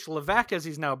Triple H Levesque, as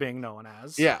he's now being known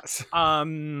as. Yes.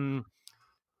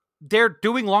 They're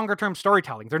doing longer term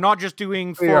storytelling. They're not just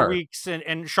doing 4 weeks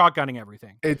and shotgunning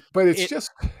everything. It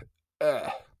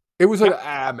was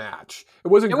a match. It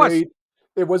wasn't great.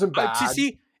 It wasn't bad. To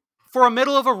see for a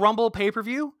middle of a Rumble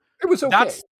pay-per-view, it was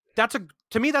okay.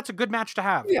 To me, that's a good match to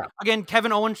have. Yeah. Again,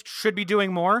 Kevin Owens should be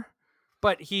doing more,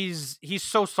 but he's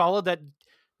so solid that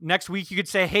next week you could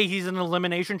say, hey, he's in an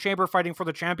elimination chamber fighting for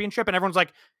the championship, and everyone's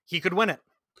like, he could win it.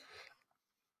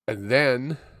 And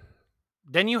then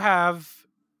you have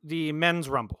the men's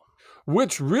Rumble,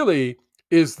 which really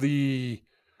is the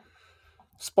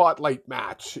spotlight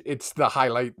match. It's the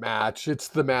highlight match. It's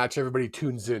the match everybody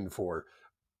tunes in for.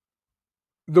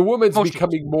 The women's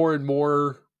becoming more and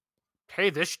more. Hey,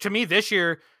 this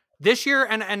year,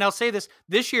 and I'll say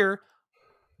this year,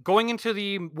 going into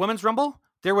the women's Rumble,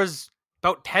 there was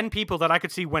about 10 people that I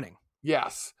could see winning.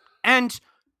 Yes. And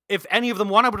if any of them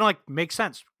won, I would make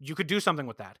sense. You could do something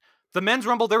with that. The men's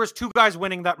Rumble, there was 2 guys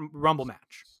winning that Rumble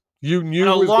match. You knew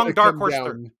and a long dark horse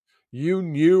third. You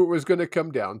knew it was going to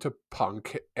come down to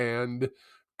Punk and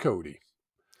Cody.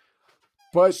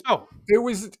 But So there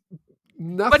was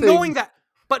nothing.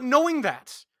 But knowing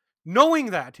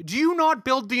that, do you not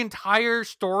build the entire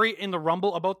story in the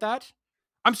Rumble about that?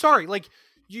 I'm sorry, like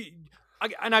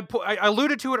I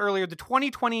alluded to it earlier. The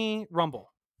 2020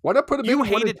 Rumble. Why not put him You in 1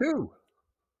 and hated 2?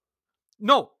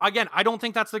 No, again, I don't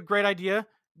think that's a great idea.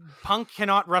 Punk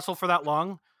cannot wrestle for that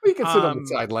long. He can sit on the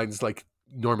sidelines like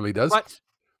normally does.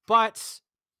 But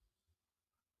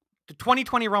the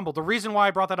 2020 Rumble, the reason why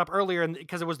I brought that up earlier, and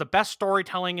because it was the best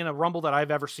storytelling in a Rumble that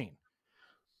I've ever seen.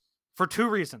 For 2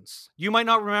 reasons. You might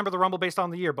not remember the Rumble based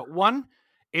on the year, but 1,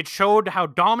 it showed how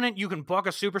dominant you can book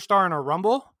a superstar in a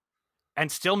Rumble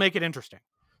and still make it interesting.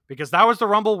 Because that was the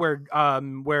Rumble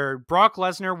where Brock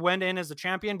Lesnar went in as the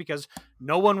champion because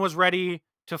no one was ready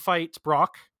to fight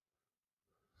Brock.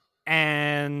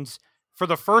 And for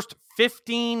the first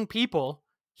 15 people,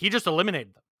 he just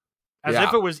eliminated them as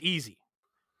if it was easy.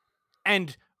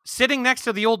 And sitting next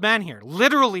to the old man here,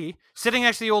 literally sitting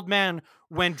next to the old man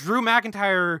when Drew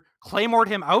McIntyre claymored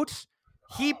him out,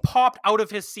 he popped out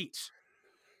of his seat.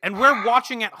 And we're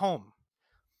watching at home.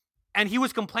 And he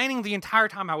was complaining the entire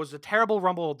time how it was a terrible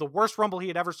Rumble, the worst Rumble he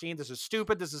had ever seen. This is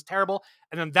stupid. This is terrible.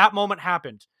 And then that moment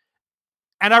happened.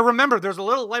 And I remember there's a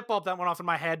little light bulb that went off in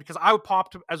my head because I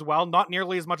popped as well, not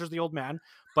nearly as much as the old man,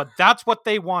 but that's what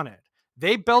they wanted.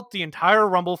 They built the entire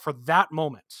Rumble for that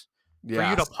moment. Yes. For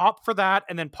you to pop for that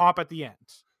and then pop at the end.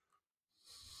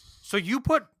 So you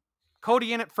put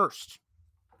Cody in it first.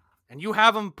 And you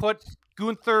have him put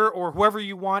Gunther or whoever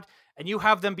you want, and you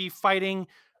have them be fighting.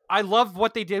 I love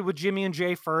what they did with Jimmy and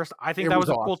Jay first. I think that was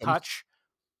a cool touch.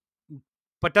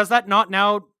 But does that not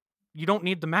now, you don't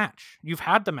need the match. You've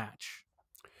had the match.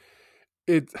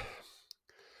 The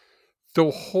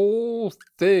whole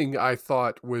thing I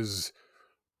thought was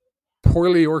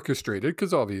poorly orchestrated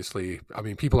because obviously, I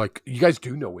mean, people like, you guys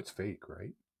do know it's fake,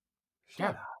 right?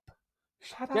 Shut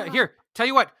up. Yeah, here, tell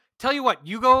you what,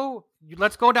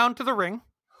 let's go down to the ring.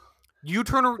 You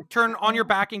turn on your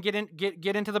back and get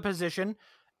into the position,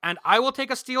 and I will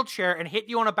take a steel chair and hit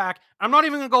you on the back. I'm not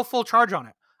even going to go full charge on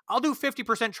it. I'll do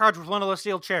 50% charge with one of those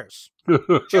steel chairs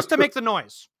just to make the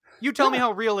noise. You tell me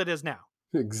how real it is now.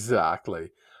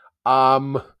 Exactly.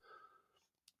 But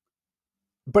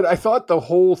I thought the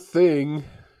whole thing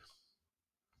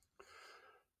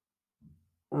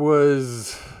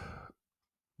was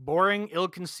boring,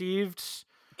 ill-conceived,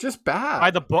 just bad.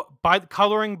 By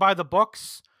the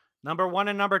books. Number 1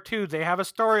 and number 2, they have a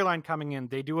storyline coming in.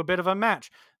 They do a bit of a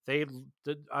match.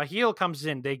 A heel comes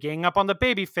in. They gang up on the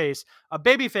babyface. A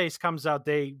babyface comes out.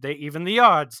 They even the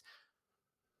odds.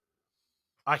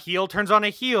 A heel turns on a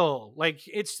heel. Like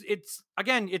it's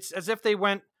as if they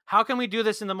went, how can we do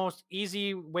this in the most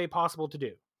easy way possible to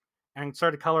do? And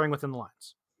started coloring within the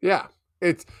lines. Yeah.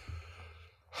 It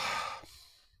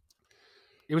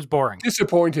was boring.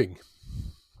 Disappointing.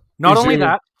 Not only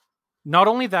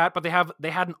that, but they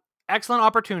had an excellent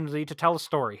opportunity to tell a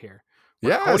story here.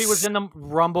 Yes. Cody was in the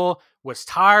Rumble, was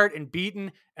tired and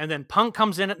beaten, and then Punk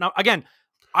comes in at now. Again,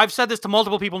 I've said this to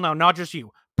multiple people now, not just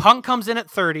you. Punk comes in at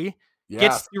 30,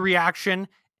 gets the reaction.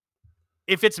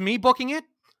 If it's me booking it,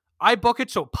 I book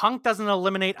it so Punk doesn't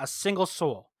eliminate a single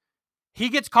soul. He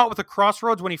gets caught with a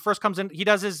crossroads when he first comes in. He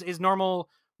does his normal,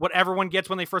 what everyone gets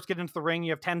when they first get into the ring.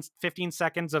 You have 10, 15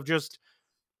 seconds of just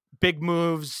big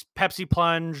moves, Pepsi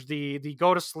plunge, the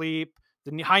go to sleep,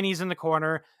 the high knees in the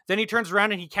corner. Then he turns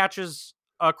around and he catches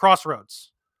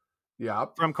crossroads. Yeah.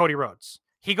 From Cody Rhodes.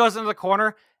 He goes into the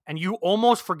corner and you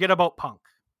almost forget about Punk.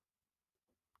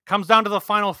 Comes down to the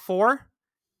final 4.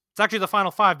 It's actually the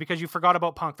final 5 because you forgot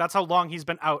about Punk. That's how long he's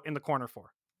been out in the corner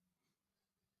for.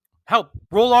 Help,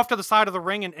 roll off to the side of the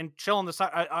ring and chill on the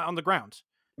side on the ground.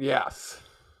 Yes.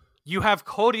 You have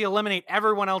Cody eliminate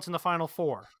everyone else in the final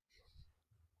 4.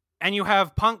 And you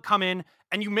have Punk come in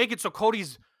and you make it so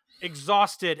Cody's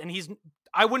exhausted and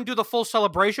I wouldn't do the full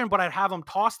celebration, but I'd have him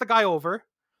toss the guy over.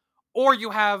 Or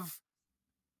you have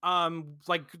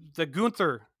like the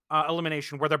Gunther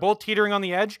elimination where they're both teetering on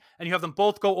the edge and you have them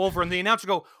both go over and the announcer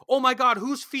go, oh my God,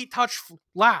 whose feet touch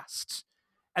last?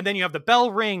 And then you have the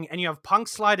bell ring and you have Punk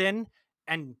slide in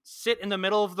and sit in the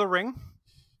middle of the ring,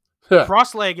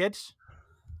 cross-legged,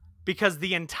 because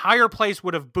the entire place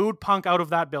would have booed Punk out of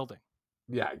that building.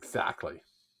 Yeah, exactly.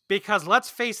 Because let's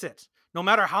face it, no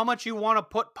matter how much you want to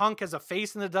put Punk as a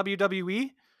face in the WWE,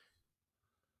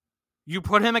 you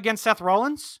put him against Seth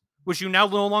Rollins, which you now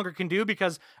no longer can do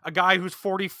because a guy who's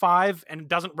 45 and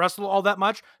doesn't wrestle all that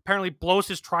much apparently blows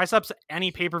his triceps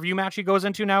any pay-per-view match he goes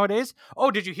into nowadays.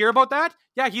 Oh, did you hear about that?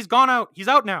 Yeah, he's gone out. He's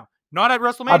out now. Not at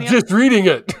WrestleMania. I'm just reading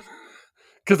it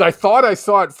because I thought I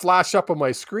saw it flash up on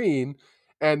my screen,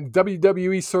 and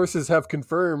WWE sources have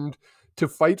confirmed to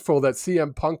Fightful that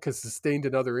CM Punk has sustained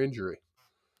another injury.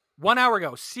 1 hour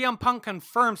ago, CM Punk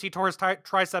confirms he tore his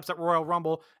triceps at Royal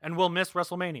Rumble and will miss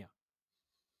WrestleMania.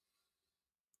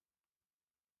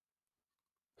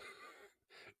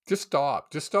 Just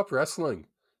stop. Just stop wrestling.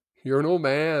 You're an old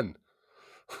man.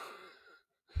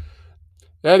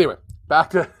 Anyway, back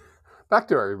to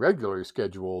our regularly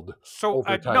scheduled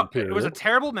overtime period. It was a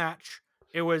terrible match.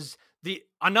 It was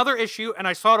another issue, and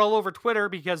I saw it all over Twitter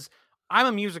because I'm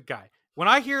a music guy. When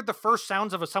I hear the first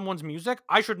sounds of someone's music,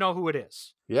 I should know who it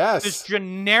is. Yes. This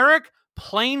generic,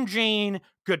 plain Jane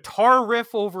guitar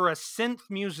riff over a synth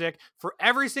music for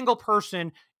every single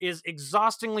person is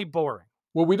exhaustingly boring.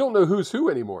 Well, we don't know who's who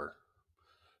anymore.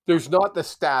 There's not the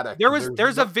static.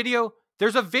 There's a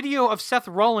video of Seth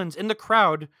Rollins in the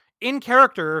crowd in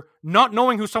character, not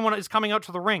knowing who someone is coming out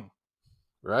to the ring.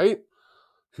 Right?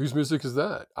 Whose music is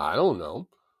that? I don't know.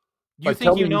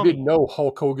 Tell me you didn't know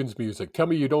Hulk Hogan's music. Tell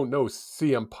me you don't know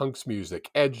CM Punk's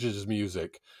music, Edge's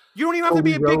music. You don't even have to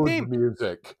be a big name.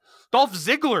 Music. Dolph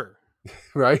Ziggler.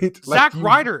 Right? Zack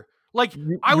Ryder.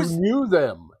 You knew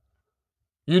them.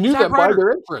 You knew Zack them Ryder. by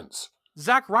their entrance.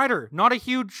 Zack Ryder, not a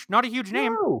huge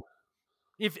name. No.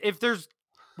 If there's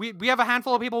we have a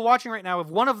handful of people watching right now. If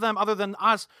one of them, other than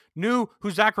us, knew who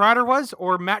Zack Ryder was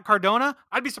or Matt Cardona,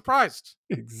 I'd be surprised.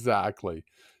 Exactly.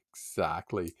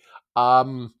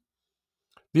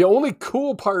 The only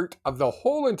cool part of the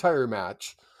whole entire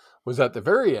match was at the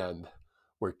very end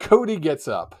where Cody gets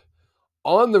up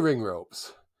on the ring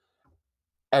ropes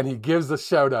and he gives a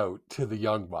shout out to the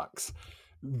Young Bucks.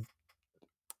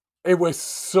 It was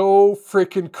so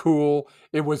freaking cool.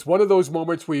 It was one of those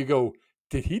moments where you go,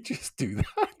 did he just do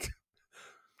that?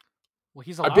 Well,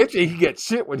 he's allowed I bet you he gets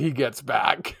shit when he gets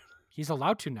back. He's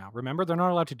allowed to now. Remember, they're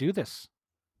not allowed to do this.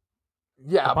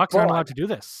 Yeah, the Bucks aren't allowed to do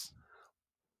this.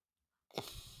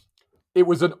 It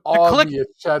was an obvious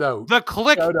shout out. The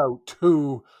Click. Shout out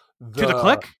to the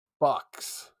Click?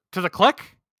 Bucks. To the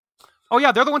Click? Oh,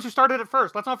 yeah, they're the ones who started it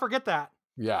first. Let's not forget that.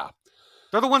 Yeah.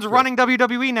 They're the ones running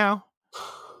WWE now.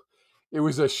 It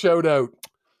was a shout out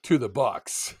to the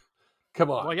Bucks. Come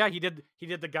on. Well, yeah, he did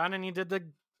the gun and he did the...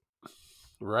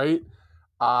 Right?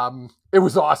 It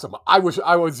was awesome. I was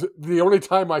the only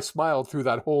time I smiled through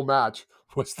that whole match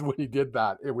was when he did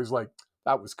that. It was like,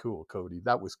 that was cool, Cody.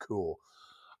 That was cool.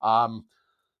 I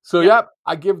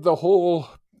give the whole,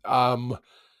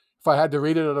 if I had to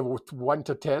rate it out of 1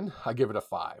 to 10, I give it a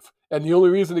 5. And the only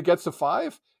reason it gets a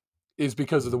 5 is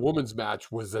because of the women's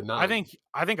match was a 9. I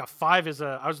think a 5 is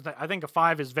I think a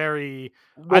 5 is very,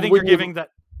 well, I think you're giving that.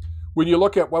 When you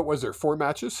look at, what was there, 4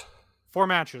 matches? 4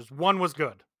 matches. 1 was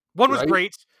good. 1 was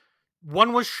great.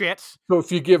 1 was shit. So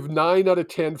if you give 9 out of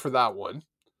 10 for that one.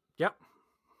 Yep.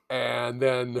 And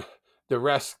then the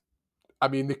rest, I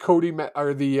mean, the Cody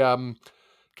or the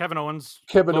Kevin Owens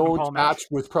match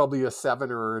was probably a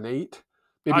 7 or an 8.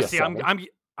 Maybe a 7.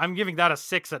 I'm giving that a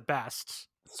 6 at best.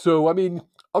 So I mean,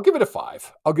 I'll give it a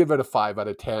 5. I'll give it a 5 out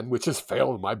of 10, which is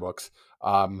fail in my books.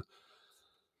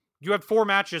 You had 4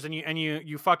 matches and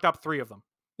you fucked up 3 of them.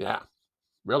 Yeah,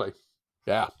 really.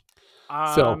 Yeah.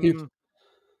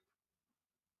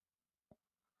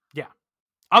 Yeah.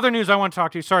 Other news I want to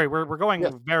talk to you. Sorry, we're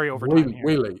going very over time here.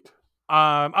 Way late.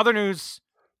 Other news.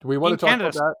 Do we want to talk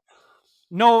about that?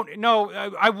 No.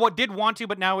 I did want to,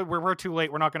 but now we're too late.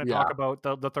 We're not going to talk about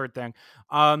the third thing.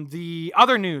 The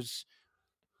other news.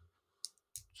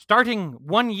 Starting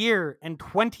 1 year and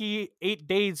 28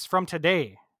 days from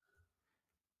today.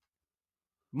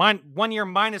 1 year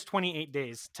minus 28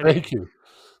 days today. Thank you.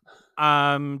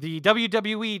 The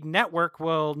WWE network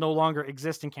will no longer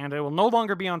exist in Canada. It will no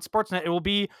longer be on Sportsnet. It will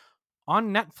be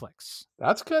on Netflix.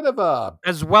 That's kind of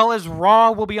as well as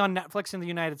Raw will be on Netflix in the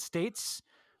United States.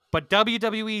 But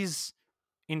WWE's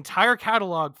entire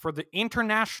catalog for the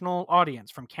international audience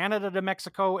from Canada to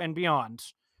Mexico and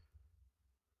beyond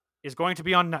is going to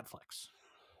be on Netflix.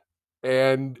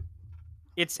 And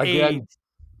it's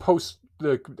post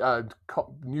the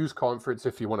news conference,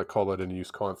 if you want to call it a news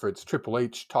conference, Triple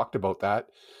H talked about that.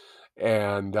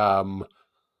 And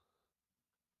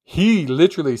he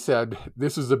literally said,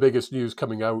 this is the biggest news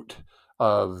coming out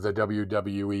of the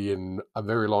WWE in a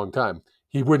very long time.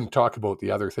 He wouldn't talk about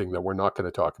the other thing that we're not going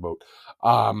to talk about.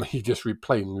 He just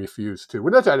plain refused to.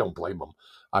 Which I don't blame him.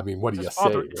 I mean, what do you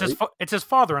say? It's his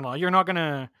father-in-law. You're not going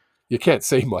to... You can't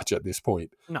say much at this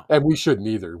point. No. And we shouldn't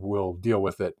either. We'll deal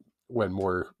with it when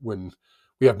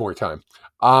we have more time.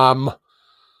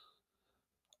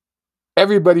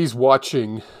 Everybody's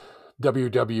watching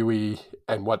WWE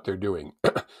and what they're doing.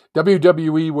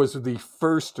 WWE was the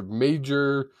first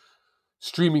major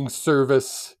streaming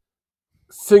service,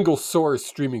 single source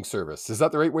streaming service. Is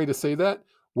that the right way to say that?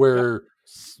 Where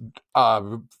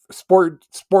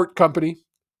sport company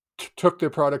took their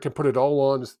product and put it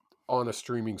all on a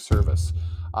streaming service,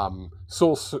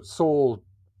 sole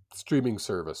streaming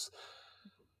service.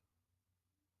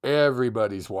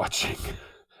 Everybody's watching.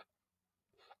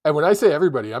 And when I say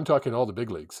everybody, I'm talking all the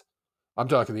big leagues. I'm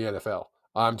talking the NFL.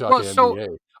 I'm talking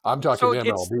NBA. I'm talking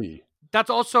MLB. That's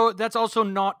also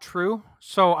not true.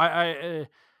 So I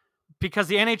because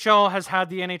the NHL has had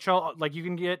the NHL, like you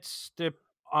can get the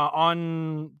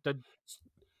on the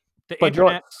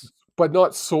internet, but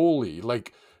not solely.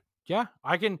 Like, yeah,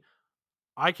 I can.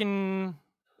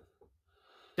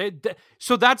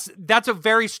 So that's a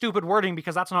very stupid wording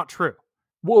because that's not true.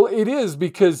 Well, it is,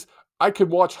 because I can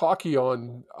watch hockey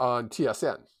on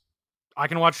TSN. I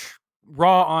can watch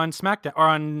Raw on SmackDown or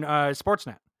on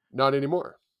Sportsnet. Not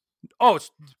anymore. Oh,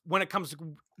 when it comes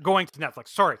to going to Netflix.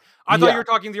 Sorry. I thought you were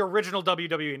talking the original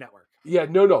WWE network. Yeah,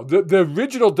 no. The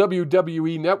original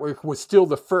WWE network was still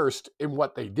the first in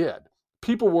what they did.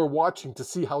 People were watching to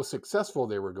see how successful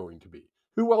they were going to be.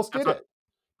 Who else did it?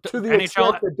 To the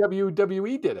extent that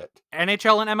WWE did it.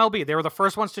 NHL and MLB, they were the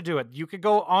first ones to do it. You could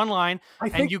go online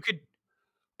and you could...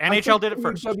 NHL did it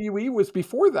first. WWE was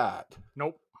before that.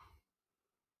 Nope.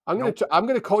 I'm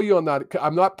gonna call you on that.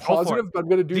 I'm not positive, but I'm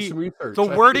gonna do some research. The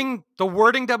wording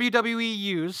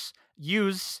WWE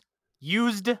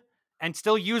used and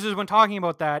still uses when talking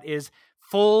about that is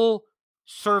full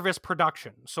service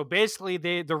production. So basically,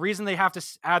 the reason they have to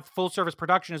add full service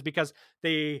production is because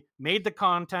they made the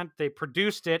content, they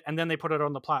produced it, and then they put it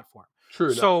on the platform.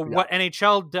 True. So what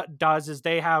NHL does is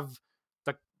they have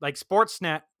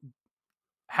Sportsnet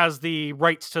has the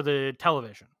rights to the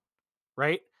television,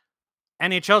 right?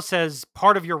 NHL says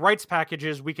part of your rights package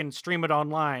is we can stream it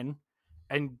online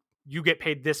and you get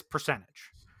paid this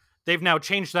percentage. They've now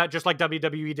changed that just like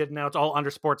WWE did. Now it's all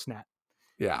under Sportsnet.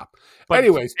 Yeah. But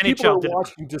anyways, NHL people are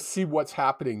watching to see what's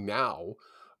happening now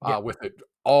with it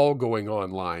all going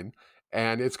online.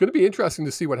 And it's going to be interesting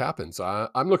to see what happens.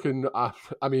 I'm looking,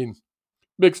 I mean,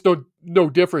 makes no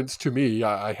difference to me.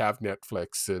 I have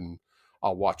Netflix and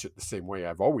I'll watch it the same way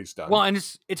I've always done. Well, and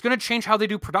it's going to change how they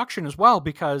do production as well,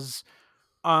 because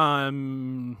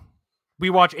we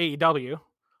watch AEW.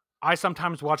 I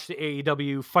sometimes watch the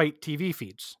AEW Fight TV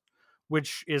feeds,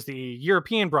 which is the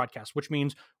European broadcast, which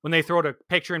means when they throw a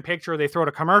picture-in-picture, they throw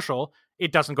a commercial,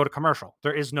 it doesn't go to commercial.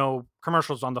 There is no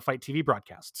commercials on the Fight TV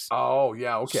broadcasts. Oh,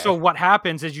 yeah, okay. So what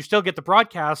happens is you still get the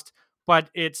broadcast, but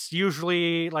it's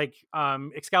usually like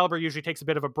Excalibur usually takes a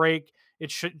bit of a break.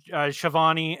 It's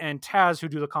Shivani and Taz who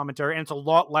do the commentary, and it's a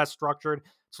lot less structured.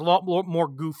 It's a lot more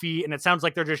goofy, and it sounds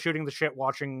like they're just shooting the shit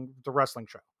watching the wrestling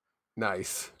show.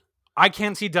 Nice. I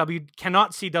cannot see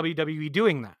WWE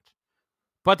doing that.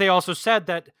 But they also said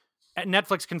that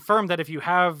Netflix confirmed that if you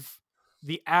have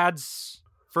the ads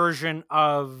version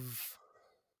of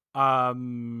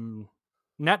Netflix,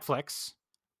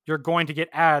 you're going to get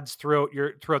ads throughout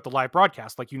the live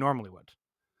broadcast like you normally would.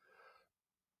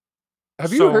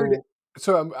 Have you heard?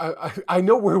 So I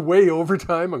know we're way over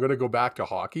time. I'm going to go back to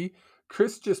hockey.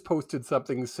 Chris just posted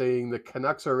something saying the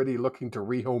Canucks are already looking to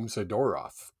rehome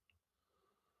Zadorov.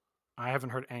 I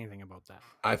haven't heard anything about that.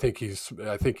 I think he's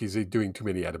doing too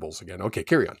many edibles again. Okay,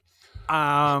 carry on.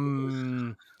 I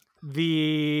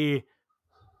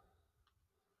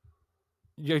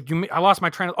lost my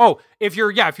train of... Oh, if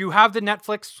you have the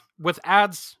Netflix with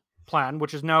ads plan,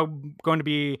 which is now going to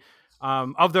be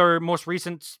of their most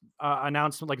recent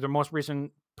announcement, like their most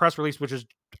recent press release, which is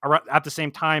at the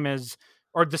same time as,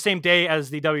 or the same day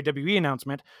as the WWE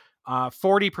announcement,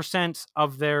 40%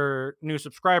 of their new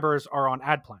subscribers are on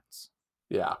ad plans.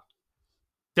 Yeah.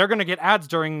 They're going to get ads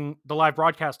during the live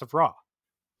broadcast of Raw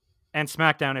and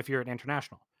SmackDown if you're at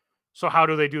International. So how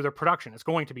do they do their production? It's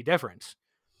going to be different,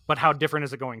 but how different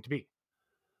is it going to be?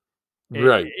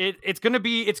 Right. It's going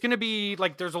to be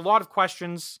like, there's a lot of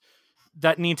questions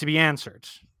that need to be answered.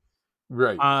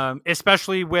 Right.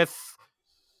 Especially with,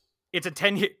 it's a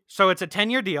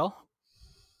 10-year deal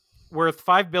worth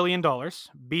 $5 billion.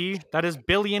 That is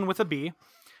billion with a B.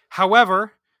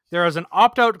 However, there is an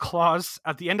opt-out clause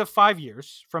at the end of 5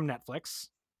 years from Netflix.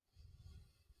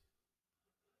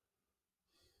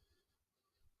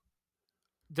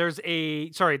 There's a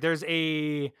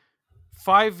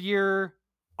 5-year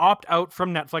opt-out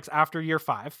from Netflix after year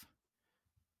 5.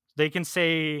 They can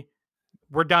say,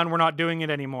 we're done, we're not doing it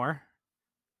anymore.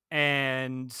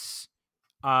 And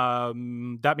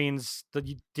that means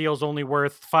the deal's only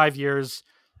worth 5 years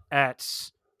at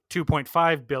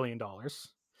 $2.5 billion.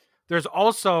 There's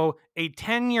also a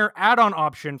 10-year add-on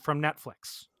option from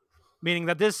Netflix, meaning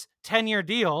that this 10-year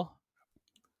deal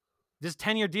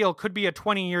could be a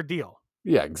 20-year deal.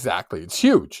 Yeah, exactly. It's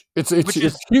huge. It's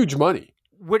huge money.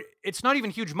 it's not even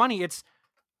huge money.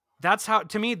 That's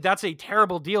a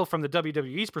terrible deal from the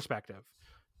WWE's perspective,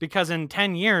 because in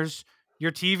 10 years,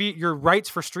 your rights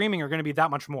for streaming are going to be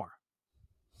that much more.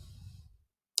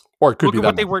 Or it could be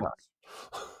that much less.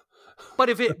 But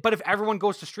if everyone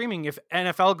goes to streaming, if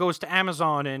NFL goes to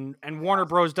Amazon and Warner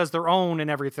Bros does their own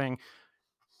and everything,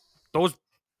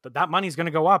 that money's going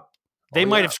to go up. They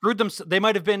might have screwed them. They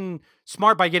might have been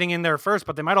smart by getting in there first,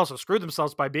 but they might also screw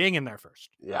themselves by being in there first.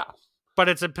 Yeah. But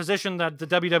it's a position that the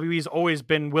WWE's always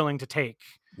been willing to take.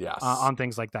 Yes. On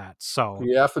things like that. So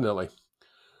definitely.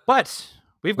 But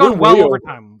we've gone well over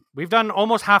time. We've done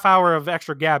almost half hour of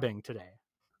extra gabbing today.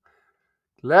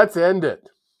 Let's end it.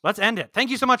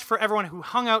 Thank you so much for everyone who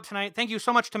hung out tonight. Thank you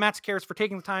so much to Matt Sekeres for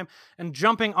taking the time and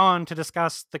jumping on to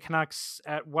discuss the Canucks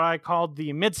at what I called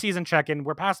the mid-season check-in.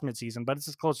 We're past mid-season, but it's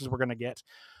as close as we're going to get.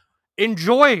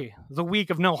 Enjoy the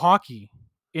week of no hockey.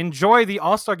 Enjoy the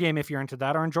All-Star game if you're into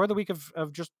that, or enjoy the week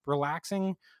of just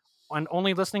relaxing and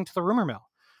only listening to the Rumor Mill.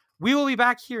 We will be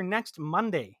back here next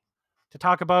Monday to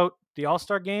talk about the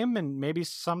All-Star game and maybe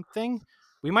something.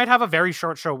 We might have a very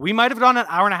short show. We might have done an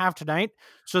hour and a half tonight,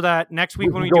 so that next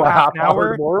week when we do half an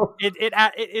hour,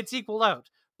 it's equaled out.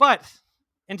 But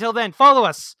until then, follow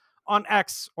us on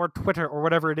X or Twitter or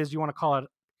whatever it is you want to call it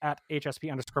at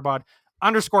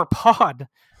HSP_bod_pod.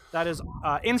 That is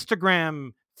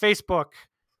Instagram, Facebook,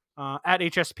 at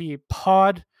HSP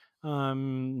pod,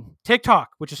 TikTok,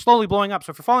 which is slowly blowing up. So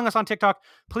if you're following us on TikTok,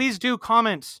 please do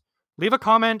comment, leave a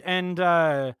comment, and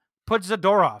put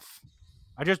Zadorov.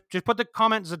 I just put the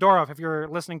comment Zadorov if you're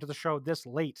listening to the show this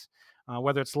late,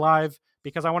 whether it's live,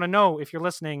 because I want to know if you're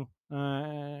listening,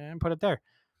 and put it there.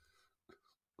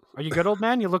 Are you good, old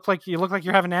man? You look like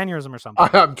you're having an aneurysm or something.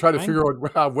 I'm trying to figure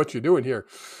out what you're doing here.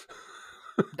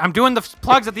 I'm doing the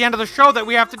plugs at the end of the show that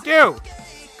we have to do.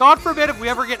 God forbid if we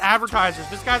ever get advertisers.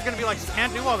 This guy's going to be like, you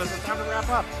can't do all this. It's time to wrap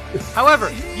up. However,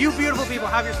 you beautiful people,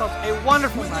 have yourselves a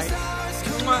wonderful night.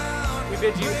 We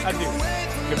bid you adieu.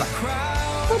 Goodbye.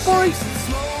 Bye-bye.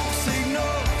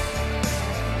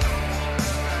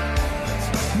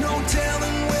 No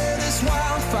telling where